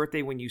happy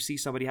birthday when you see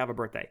somebody have a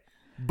birthday.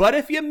 But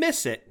if you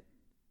miss it,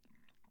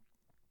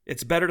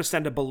 it's better to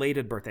send a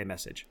belated birthday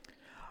message.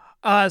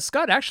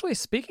 Scott, actually,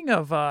 speaking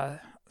of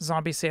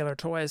Zombie Sailor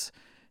toys,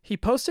 he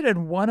posted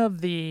in one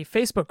of the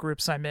Facebook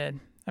groups I'm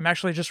in. I'm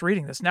actually just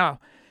reading this now.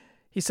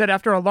 He said,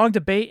 after a long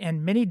debate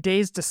and many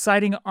days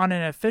deciding on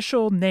an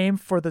official name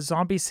for the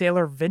Zombie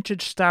Sailor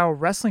vintage-style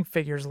wrestling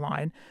figures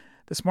line,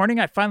 this morning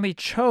I finally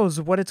chose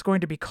what it's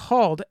going to be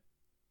called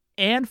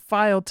and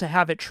filed to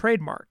have it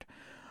trademarked.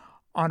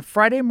 On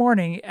Friday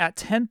morning at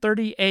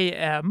 10:30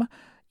 a.m.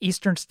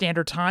 Eastern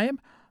Standard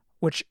Time,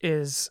 which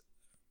is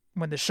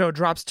when the show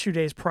drops 2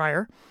 days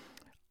prior,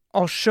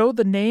 I'll show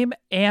the name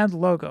and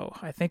logo.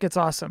 I think it's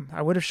awesome.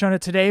 I would have shown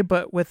it today,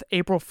 but with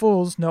April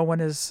Fools, no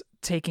one is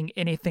taking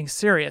anything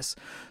serious,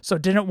 so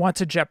didn't want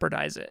to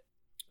jeopardize it.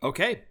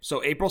 Okay,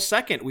 so April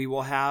 2nd, we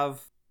will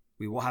have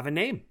a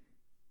name.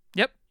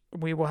 Yep,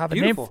 we will have a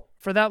Beautiful. name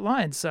for that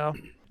line. So,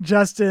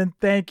 Justin,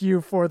 thank you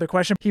for the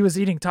question. He was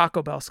eating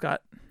Taco Bell,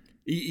 Scott.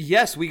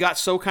 Yes, we got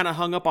so kind of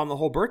hung up on the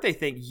whole birthday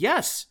thing.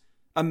 Yes,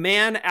 A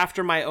man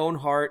after my own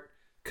heart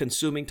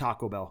consuming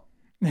Taco Bell.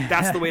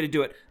 That's the way to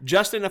do it.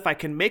 Justin, if I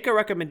can make a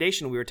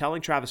recommendation, we were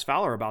telling Travis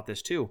Fowler about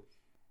this too.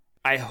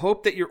 I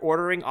hope that you're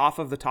ordering off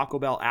of the Taco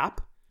Bell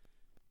app,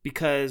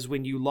 because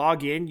when you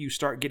log in, you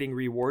start getting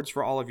rewards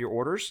for all of your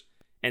orders.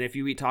 And if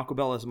you eat Taco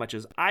Bell as much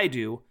as I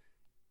do,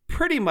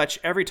 pretty much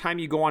every time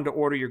you go on to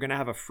order, you're going to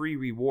have a free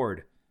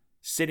reward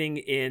sitting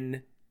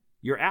in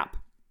your app.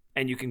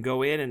 And you can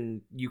go in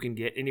and you can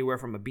get anywhere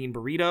from a bean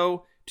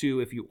burrito to,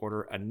 if you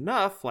order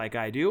enough, like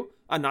I do,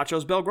 a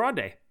Nachos Bel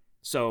Grande.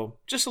 So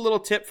just a little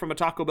tip from a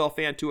Taco Bell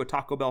fan to a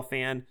Taco Bell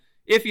fan.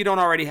 If you don't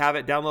already have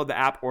it, download the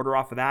app, order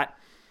off of that.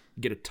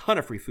 Get a ton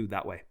of free food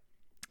that way.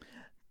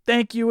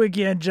 Thank you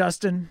again,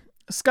 Justin.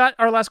 Scott,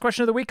 our last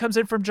question of the week comes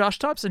in from Josh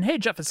Thompson. Hey,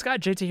 Jeff and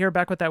Scott, JT here,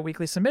 back with that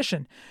weekly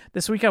submission.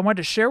 This week I wanted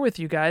to share with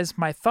you guys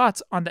my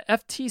thoughts on the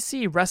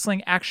FTC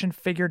Wrestling Action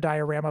Figure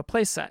Diorama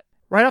playset.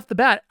 Right off the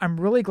bat, I'm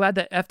really glad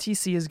that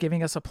FTC is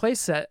giving us a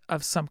playset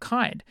of some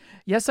kind.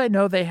 Yes, I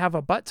know they have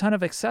a butt ton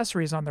of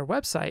accessories on their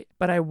website,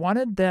 but I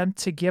wanted them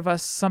to give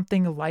us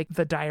something like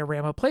the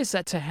diorama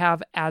playset to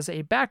have as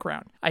a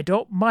background. I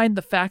don't mind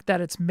the fact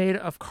that it's made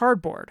of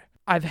cardboard.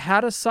 I've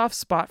had a soft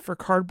spot for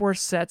cardboard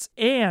sets,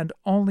 and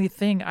only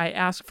thing I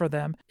ask for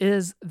them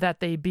is that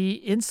they be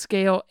in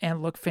scale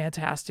and look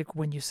fantastic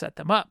when you set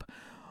them up.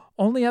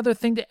 Only other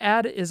thing to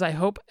add is I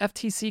hope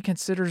FTC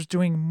considers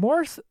doing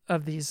more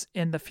of these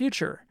in the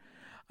future.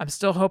 I'm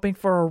still hoping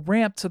for a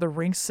ramp to the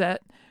ring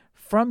set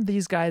from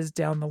these guys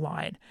down the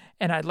line,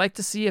 and I'd like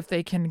to see if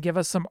they can give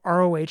us some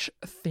ROH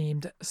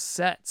themed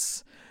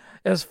sets.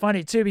 It was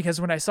funny too,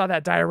 because when I saw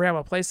that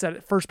diorama playset,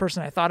 the first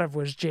person I thought of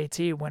was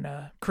JT when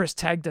Chris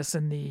tagged us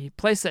in the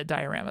playset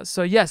dioramas.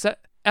 So yes,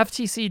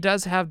 FTC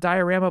does have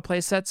diorama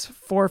playsets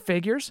for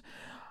figures.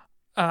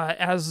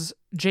 As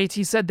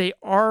JT said, they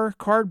are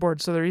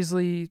cardboard, so they're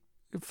easily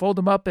fold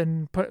them up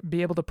and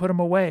be able to put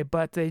them away,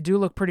 but they do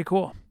look pretty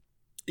cool.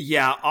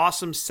 Yeah,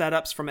 awesome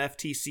setups from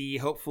FTC.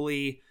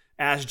 Hopefully,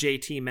 as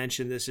JT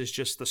mentioned, this is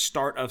just the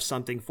start of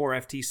something for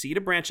FTC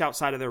to branch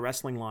outside of their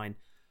wrestling line.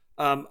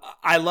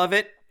 I love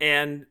it.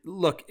 And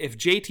look, if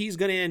JT's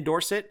going to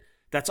endorse it,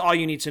 that's all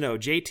you need to know.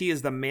 JT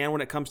is the man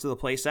when it comes to the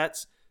play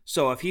sets.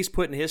 So if he's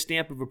putting his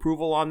stamp of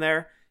approval on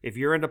there, if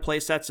you're into play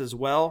sets as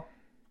well,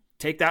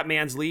 take that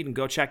man's lead and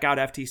go check out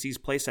FTC's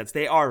play sets.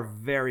 They are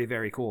very,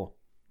 very cool.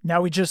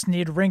 Now we just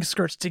need Ring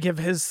Skirts to give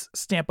his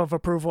stamp of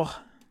approval.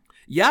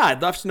 Yeah,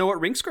 I'd love to know what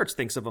Ring Skirts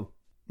thinks of him.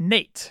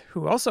 Nate,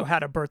 who also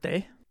had a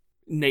birthday.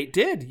 Nate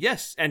did,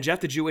 yes. And Jeff,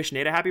 did you wish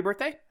Nate a happy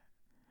birthday?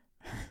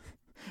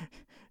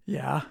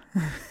 Yeah.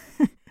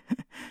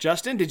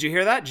 Justin, did you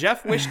hear that?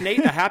 Jeff wished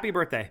Nate a happy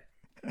birthday.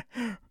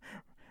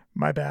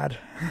 My bad.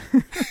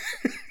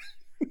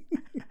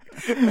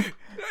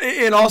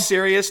 In all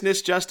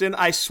seriousness, Justin,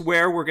 I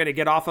swear we're going to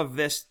get off of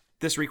this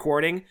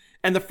recording,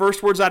 and the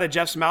first words out of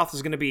Jeff's mouth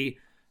is going to be,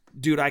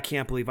 dude, I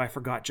can't believe I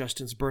forgot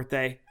Justin's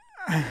birthday.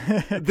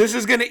 This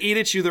is going to eat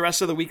at you the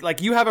rest of the week.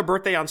 Like, you have a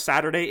birthday on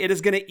Saturday. It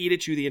is going to eat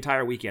at you the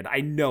entire weekend.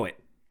 I know it.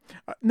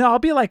 No, I'll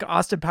be like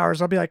Austin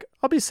Powers.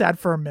 I'll be sad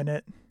for a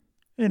minute,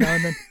 and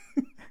then,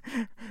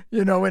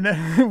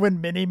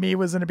 when Mini-Me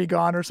was going to be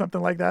gone or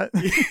something like that.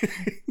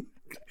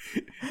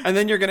 And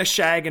then you're going to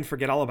shag and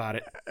forget all about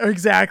it.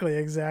 Exactly.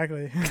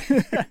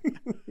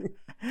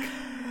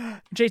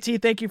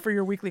 JT, thank you for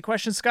your weekly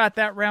question. Scott,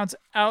 that rounds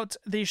out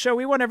the show.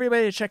 We want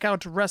everybody to check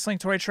out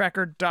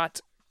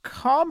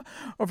WrestlingToyTracker.com.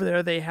 Over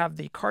there, they have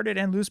the carded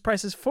and loose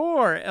prices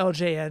for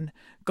LJN,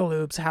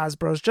 Galoobs,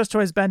 Hasbros, Just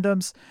Toys,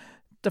 Bendums,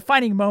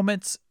 Defining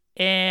Moments,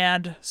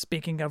 and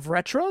speaking of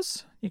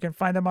retros, you can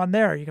find them on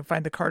there. You can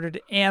find the carded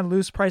and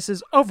loose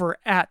prices over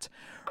at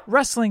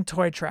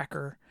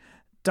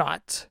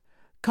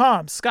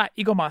WrestlingToyTracker.com. Scott,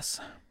 Eagle Moss.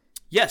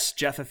 Yes,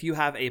 Jeff, if you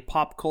have a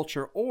pop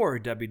culture or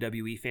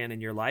WWE fan in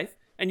your life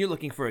and you're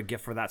looking for a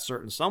gift for that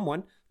certain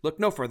someone, look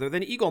no further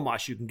than Eagle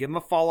Moss. You can give him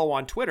a follow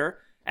on Twitter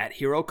at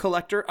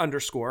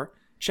HeroCollector_.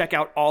 Check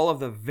out all of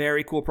the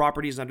very cool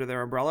properties under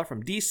their umbrella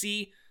from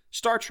DC,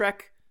 Star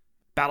Trek,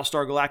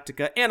 Battlestar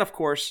Galactica, and of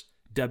course,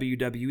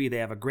 WWE. They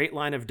have a great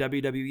line of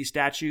WWE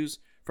statues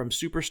from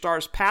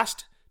superstars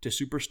past to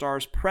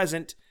superstars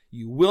present.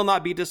 You will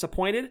not be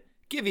disappointed.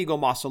 Give Eagle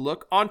Moss a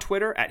look on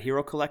Twitter at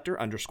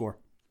HeroCollector_.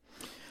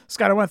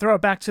 Scott, I want to throw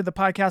it back to the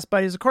podcast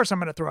buddies. Of course, I'm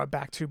going to throw it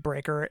back to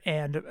Breaker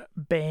and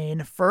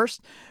Bane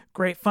first.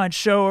 Great fun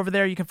show over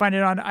there. You can find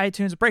it on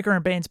iTunes, Breaker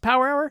and Bane's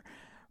Power Hour.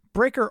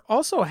 Breaker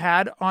also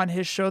had on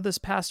his show this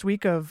past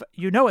week of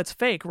You Know It's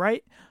Fake,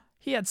 right?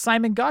 He had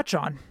Simon Gotch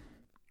on.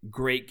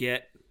 Great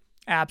get.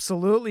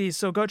 Absolutely.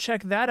 So go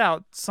check that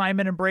out.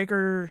 Simon and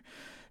Breaker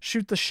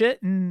shoot the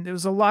shit, and it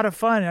was a lot of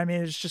fun. I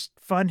mean, it's just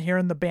fun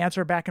hearing the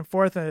banter back and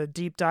forth and a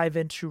deep dive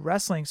into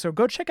wrestling. So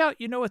go check out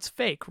You Know It's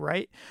Fake,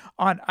 right,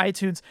 on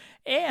iTunes.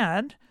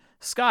 And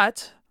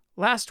Scott,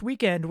 last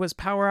weekend was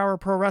Power Hour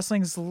Pro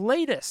Wrestling's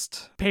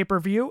latest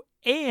pay-per-view,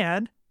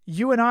 and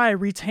you and I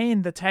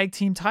retained the tag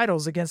team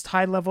titles against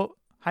High Level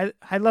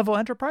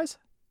Enterprise.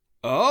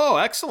 Oh,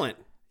 excellent.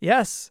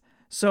 Yes.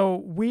 So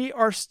we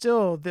are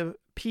still the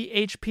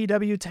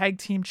PHPW tag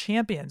team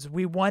champions.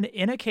 We won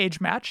in a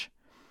cage match.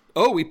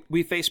 Oh,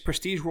 we faced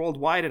Prestige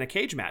Worldwide in a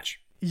cage match.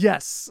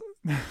 Yes.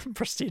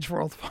 Prestige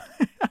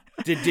Worldwide.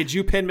 Did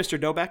you pin Mr.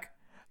 Dobek?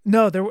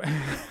 No, there.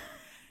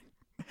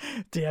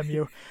 Damn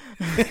you.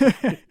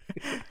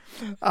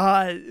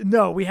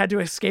 No, we had to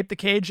escape the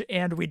cage,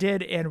 and we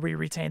did, and we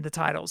retained the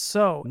titles.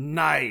 So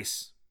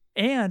nice.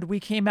 And we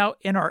came out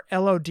in our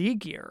LOD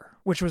gear,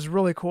 which was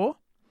really cool.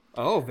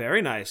 Oh,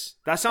 very nice.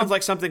 That sounds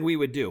like something we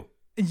would do.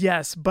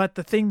 Yes, but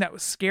the thing that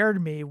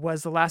scared me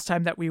was the last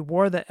time that we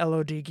wore the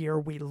LOD gear,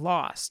 we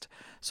lost.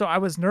 So I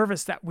was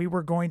nervous that we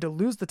were going to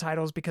lose the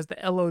titles because the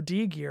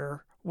LOD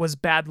gear was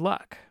bad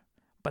luck.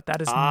 But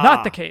that is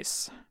not the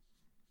case.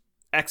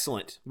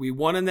 Excellent. We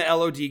won in the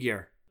LOD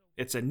gear.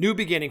 It's a new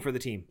beginning for the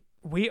team.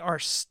 We are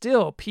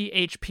still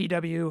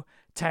PHPW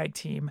Tag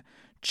Team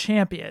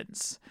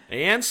Champions.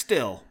 And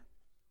still.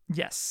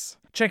 Yes.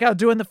 Check out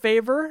Doing the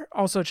Favor.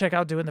 Also check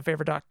out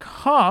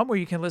doingthefavor.com, where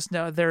you can listen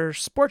to their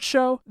sports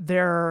show,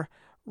 their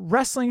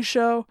wrestling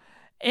show,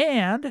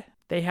 and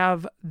they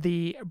have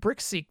the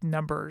BrickSeek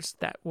numbers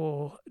that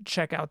will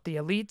check out the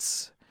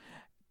Elites,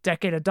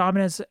 Decade of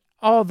Dominance,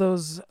 all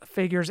those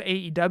figures,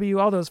 AEW,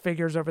 all those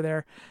figures over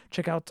there.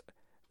 Check out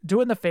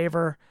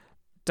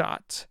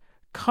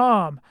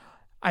doingthefavor.com.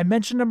 I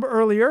mentioned him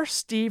earlier.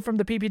 Steve from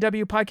the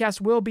PPW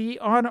podcast will be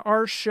on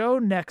our show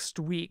next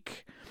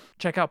week.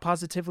 Check out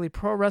Positively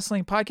Pro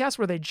Wrestling Podcast,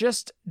 where they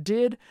just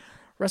did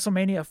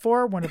WrestleMania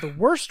 4, one of the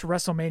worst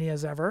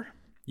WrestleManias ever.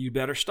 You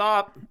better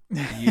stop.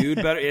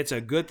 It's a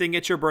good thing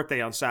it's your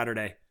birthday on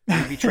Saturday.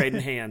 You'd be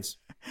trading hands.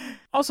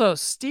 Also,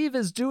 Steve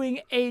is doing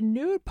a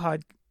not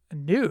a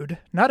nude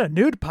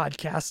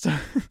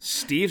podcast.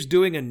 Steve's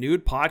doing a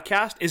nude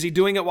podcast? Is he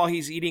doing it while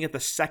he's eating at the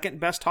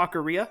second best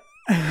taqueria?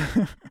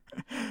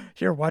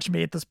 Here, watch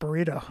me eat this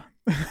burrito.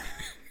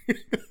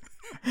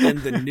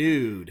 In the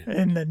nude.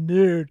 In the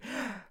nude.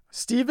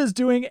 Steve is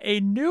doing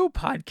a new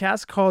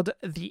podcast called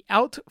the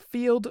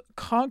Outfield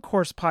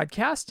Concourse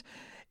Podcast.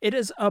 It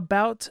is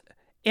about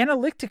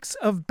analytics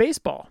of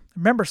baseball.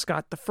 Remember,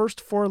 Scott, the first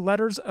 4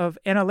 letters of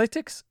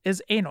analytics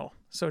is anal.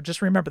 So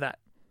just remember that.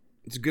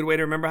 It's a good way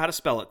to remember how to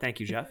spell it. Thank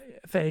you, Jeff.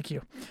 Thank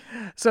you.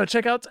 So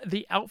check out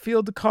the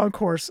Outfield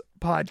Concourse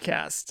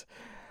Podcast.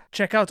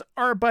 Check out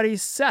our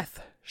buddies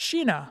Seth,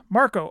 Sheena,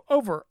 Marco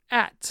over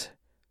at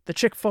The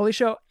Chick Foley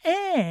Show,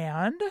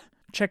 and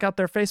check out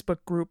their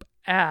Facebook group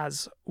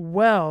as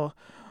well.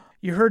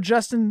 You heard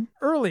Justin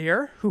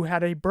earlier, who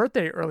had a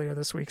birthday earlier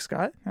this week,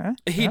 Scott.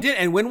 He did.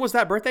 And when was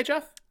that birthday,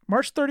 Jeff?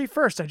 March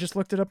 31st. I just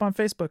looked it up on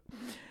Facebook.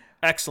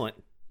 Excellent.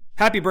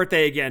 Happy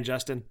birthday again,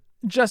 Justin.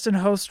 Justin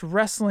hosts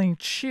Wrestling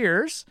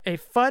Cheers, a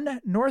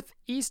fun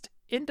Northeast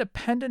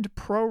independent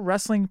pro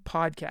wrestling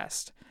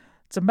podcast.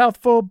 It's a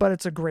mouthful, but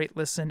it's a great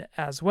listen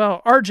as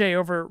well. RJ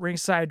over at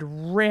Ringside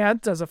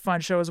Rant does a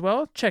fun show as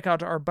well. Check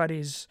out our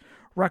buddies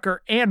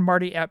Rucker and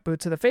Marty at Boot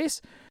to the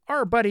Face.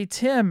 Our buddy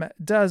Tim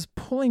does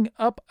Pulling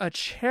Up a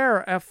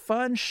Chair, a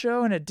fun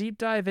show and a deep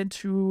dive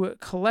into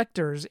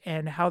collectors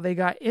and how they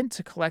got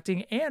into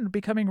collecting and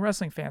becoming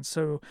wrestling fans.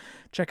 So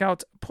check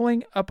out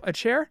Pulling Up a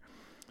Chair.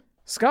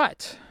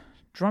 Scott,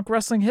 Drunk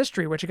Wrestling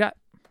History, what you got?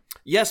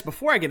 Yes,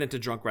 before I get into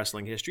Drunk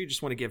Wrestling History,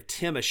 just want to give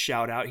Tim a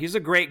shout out. He's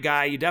a great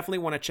guy. You definitely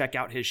want to check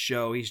out his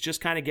show. He's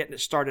just kind of getting it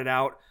started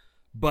out,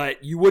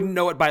 but you wouldn't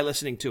know it by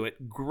listening to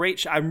it.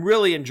 Great. I'm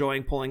really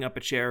enjoying Pulling Up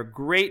a Chair.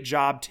 Great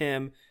job,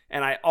 Tim.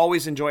 And I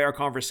always enjoy our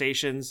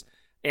conversations.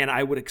 And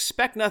I would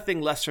expect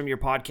nothing less from your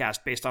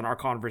podcast based on our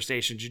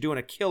conversations. You're doing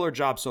a killer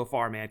job so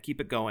far, man.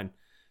 Keep it going.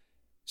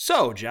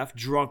 So, Jeff,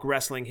 Drunk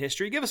Wrestling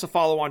History. Give us a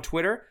follow on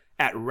Twitter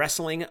at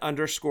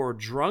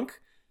wrestling_drunk.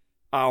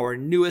 Our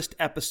newest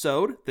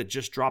episode that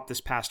just dropped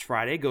this past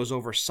Friday goes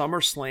over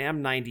SummerSlam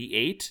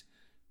 98.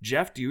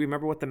 Jeff, do you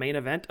remember what the main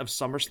event of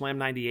SummerSlam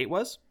 98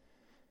 was?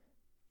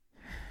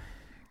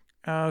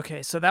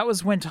 Okay, so that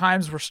was when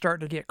times were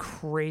starting to get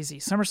crazy.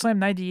 SummerSlam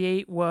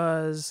 98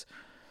 was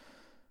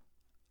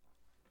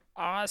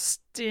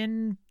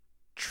Austin,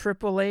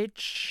 Triple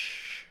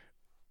H,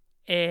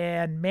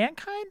 and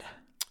Mankind?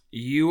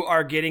 You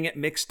are getting it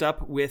mixed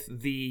up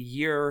with the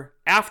year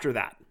after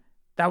that.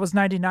 That was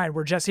 99,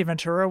 where Jesse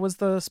Ventura was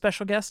the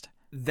special guest?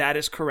 That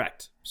is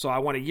correct. So I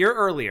want a year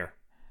earlier.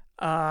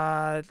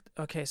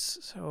 Okay,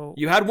 so...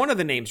 You had one of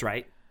the names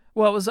right.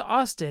 Well, it was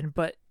Austin,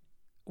 but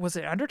was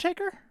it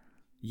Undertaker?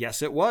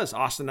 Yes, it was.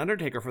 Austin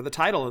Undertaker for the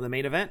title in the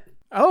main event.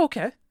 Oh,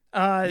 okay.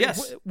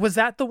 Yes. Was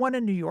that the one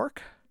in New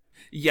York?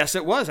 Yes,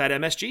 it was, at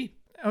MSG.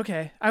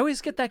 Okay. I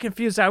always get that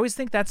confused. I always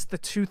think that's the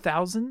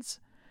 2000s.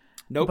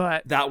 Nope,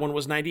 but... that one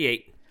was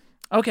 98.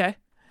 Okay.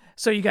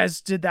 So you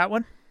guys did that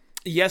one?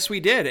 Yes, we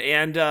did.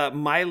 And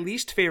my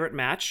least favorite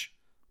match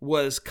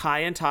was Kai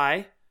and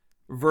Tai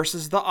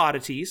versus the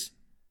Oddities.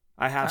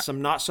 I have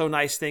some not so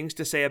nice things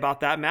to say about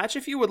that match.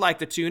 If you would like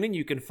to tune in,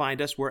 you can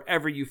find us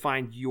wherever you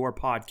find your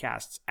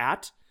podcasts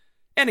at.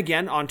 And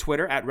again, on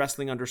Twitter at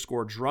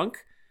wrestling_drunk.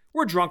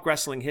 We're Drunk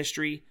Wrestling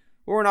History.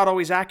 We're not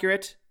always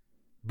accurate,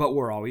 but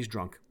we're always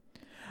drunk.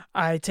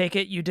 I take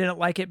it you didn't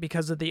like it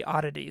because of the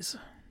Oddities.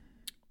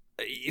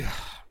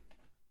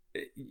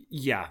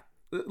 Yeah.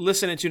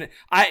 Listen and tune in.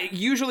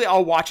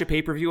 I'll watch a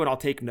pay-per-view and I'll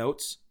take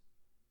notes.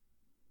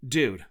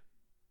 Dude,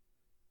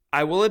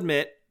 I will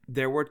admit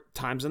there were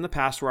times in the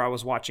past where I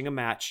was watching a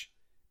match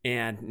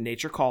and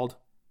nature called,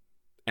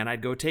 and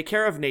I'd go take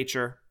care of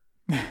nature,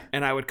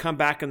 and I would come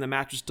back and the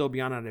match would still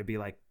be on, and I'd be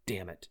like,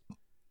 damn it.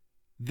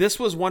 This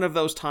was one of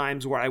those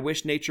times where I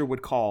wish nature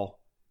would call,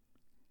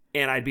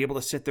 and I'd be able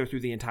to sit there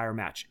through the entire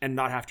match and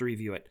not have to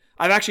review it.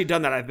 I've actually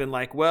done that. I've been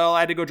like, well,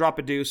 I had to go drop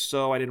a deuce,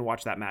 so I didn't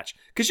watch that match.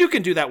 Because you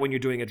can do that when you're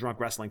doing a drunk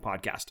wrestling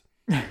podcast.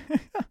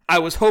 I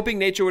was hoping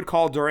nature would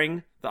call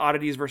during the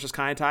Oddities versus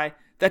Kaientai.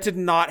 That did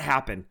not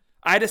happen.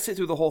 I had to sit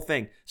through the whole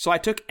thing. So I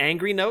took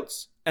angry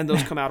notes, and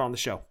those come out on the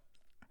show.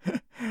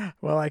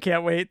 Well, I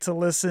can't wait to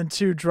listen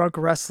to Drunk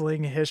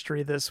Wrestling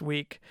History this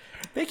week.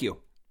 Thank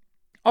you.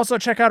 Also,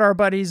 check out our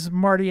buddies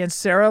Marty and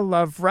Sarah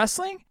Love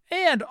Wrestling.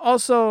 And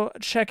also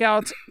check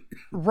out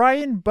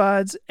Ryan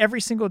Buds.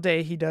 Every single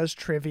day he does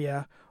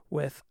trivia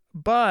with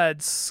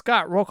Buds.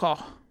 Scott, roll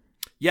call.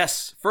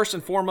 Yes, first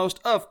and foremost,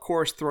 of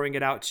course, throwing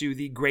it out to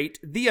the great,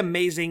 the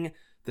amazing,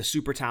 the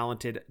super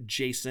talented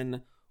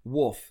Jason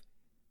Wolf.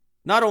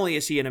 Not only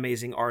is he an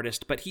amazing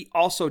artist, but he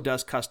also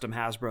does custom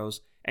Hasbros,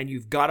 and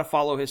you've got to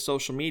follow his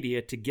social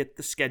media to get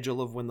the schedule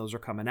of when those are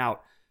coming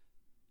out.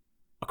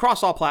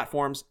 Across all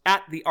platforms,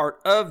 at The Art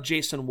of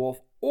Jason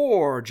Wolf,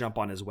 or jump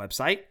on his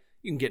website.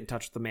 You can get in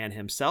touch with the man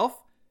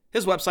himself.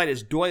 His website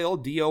is Doyle,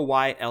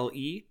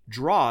 D-O-Y-L-E,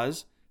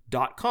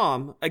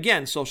 draws.com.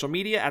 Again, social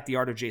media at The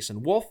Art of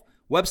Jason Wolf.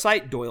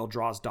 Website,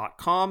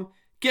 doyledraws.com.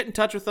 Get in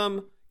touch with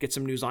him. Get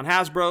some news on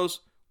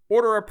Hasbros.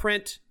 Order a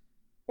print.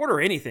 Order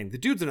anything. The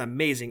dude's an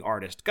amazing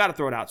artist. Got to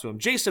throw it out to him.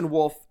 Jason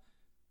Wolf.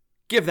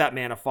 Give that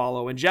man a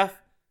follow. And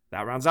Jeff,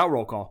 that rounds out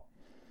roll call.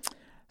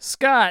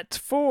 Scott,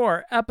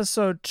 for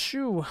episode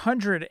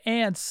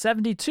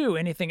 272,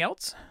 anything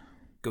else?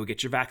 Go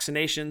get your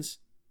vaccinations.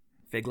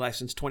 Fig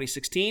License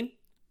 2016,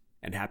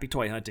 and happy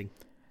toy hunting.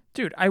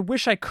 Dude, I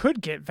wish I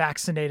could get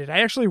vaccinated.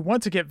 I actually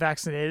want to get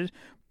vaccinated,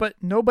 but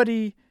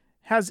nobody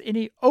has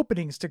any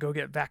openings to go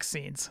get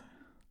vaccines.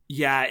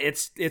 Yeah,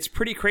 it's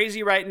pretty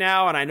crazy right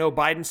now, and I know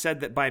Biden said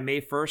that by May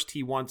 1st,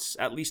 he wants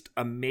at least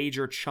a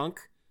major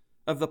chunk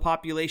of the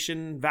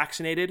population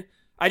vaccinated.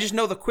 I just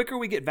know the quicker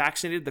we get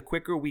vaccinated, the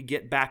quicker we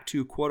get back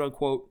to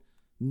quote-unquote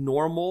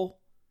normal,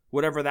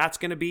 whatever that's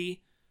going to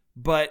be.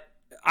 But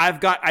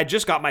I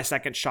just got my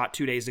second shot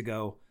 2 days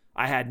ago.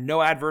 I had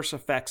no adverse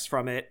effects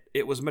from it.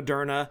 It was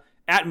Moderna.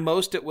 At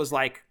most, it was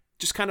like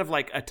just kind of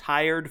like a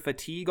tired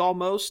fatigue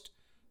almost,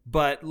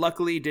 but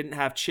luckily didn't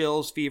have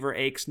chills, fever,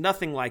 aches,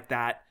 nothing like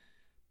that.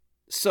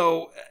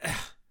 So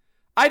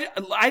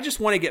I just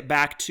want to get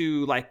back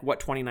to like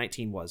what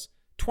 2019 was.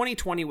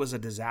 2020 was a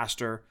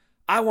disaster.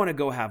 I want to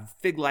go have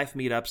Fig Life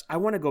meetups. I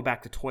want to go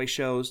back to toy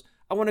shows.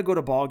 I want to go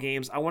to ball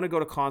games. I want to go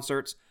to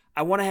concerts.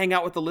 I want to hang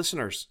out with the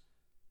listeners.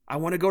 I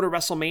want to go to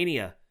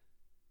WrestleMania.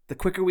 The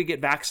quicker we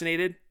get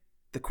vaccinated,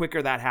 the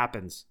quicker that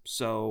happens.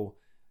 So,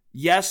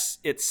 yes,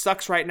 it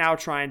sucks right now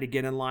trying to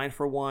get in line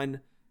for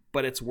one,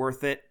 but it's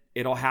worth it.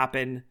 It'll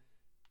happen.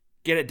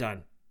 Get it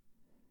done.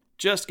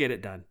 Just get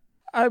it done.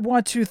 I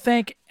want to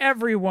thank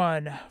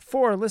everyone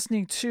for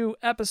listening to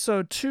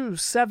episode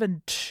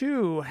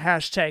 272,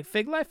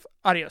 #FigLife.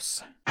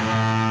 Adios.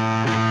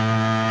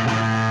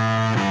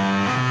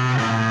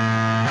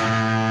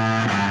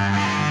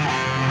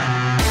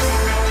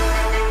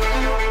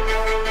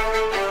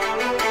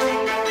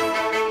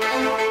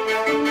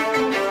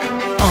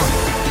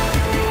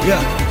 Yeah.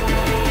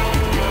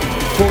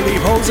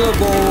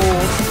 Fullyposeable.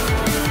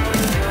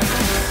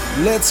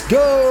 Let's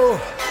go.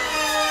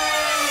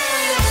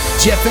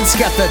 Jeff and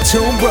Scott, the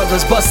Toon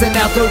Brothers, busting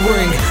out the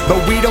ring,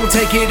 but we don't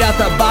take it out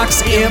the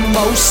box.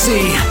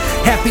 MOC.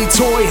 Happy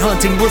toy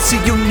hunting. We'll see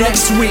you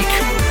next week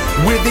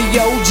with the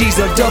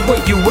OGs of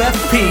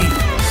WFP.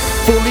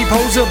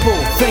 Fullyposeable,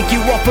 thank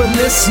you all for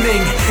listening.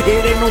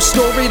 It ain't no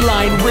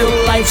storyline, real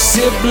life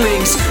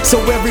siblings.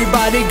 So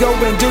everybody go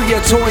and do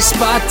your toy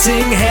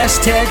spotting.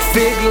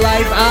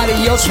 #FigLife,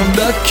 adios from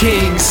the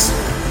Kings.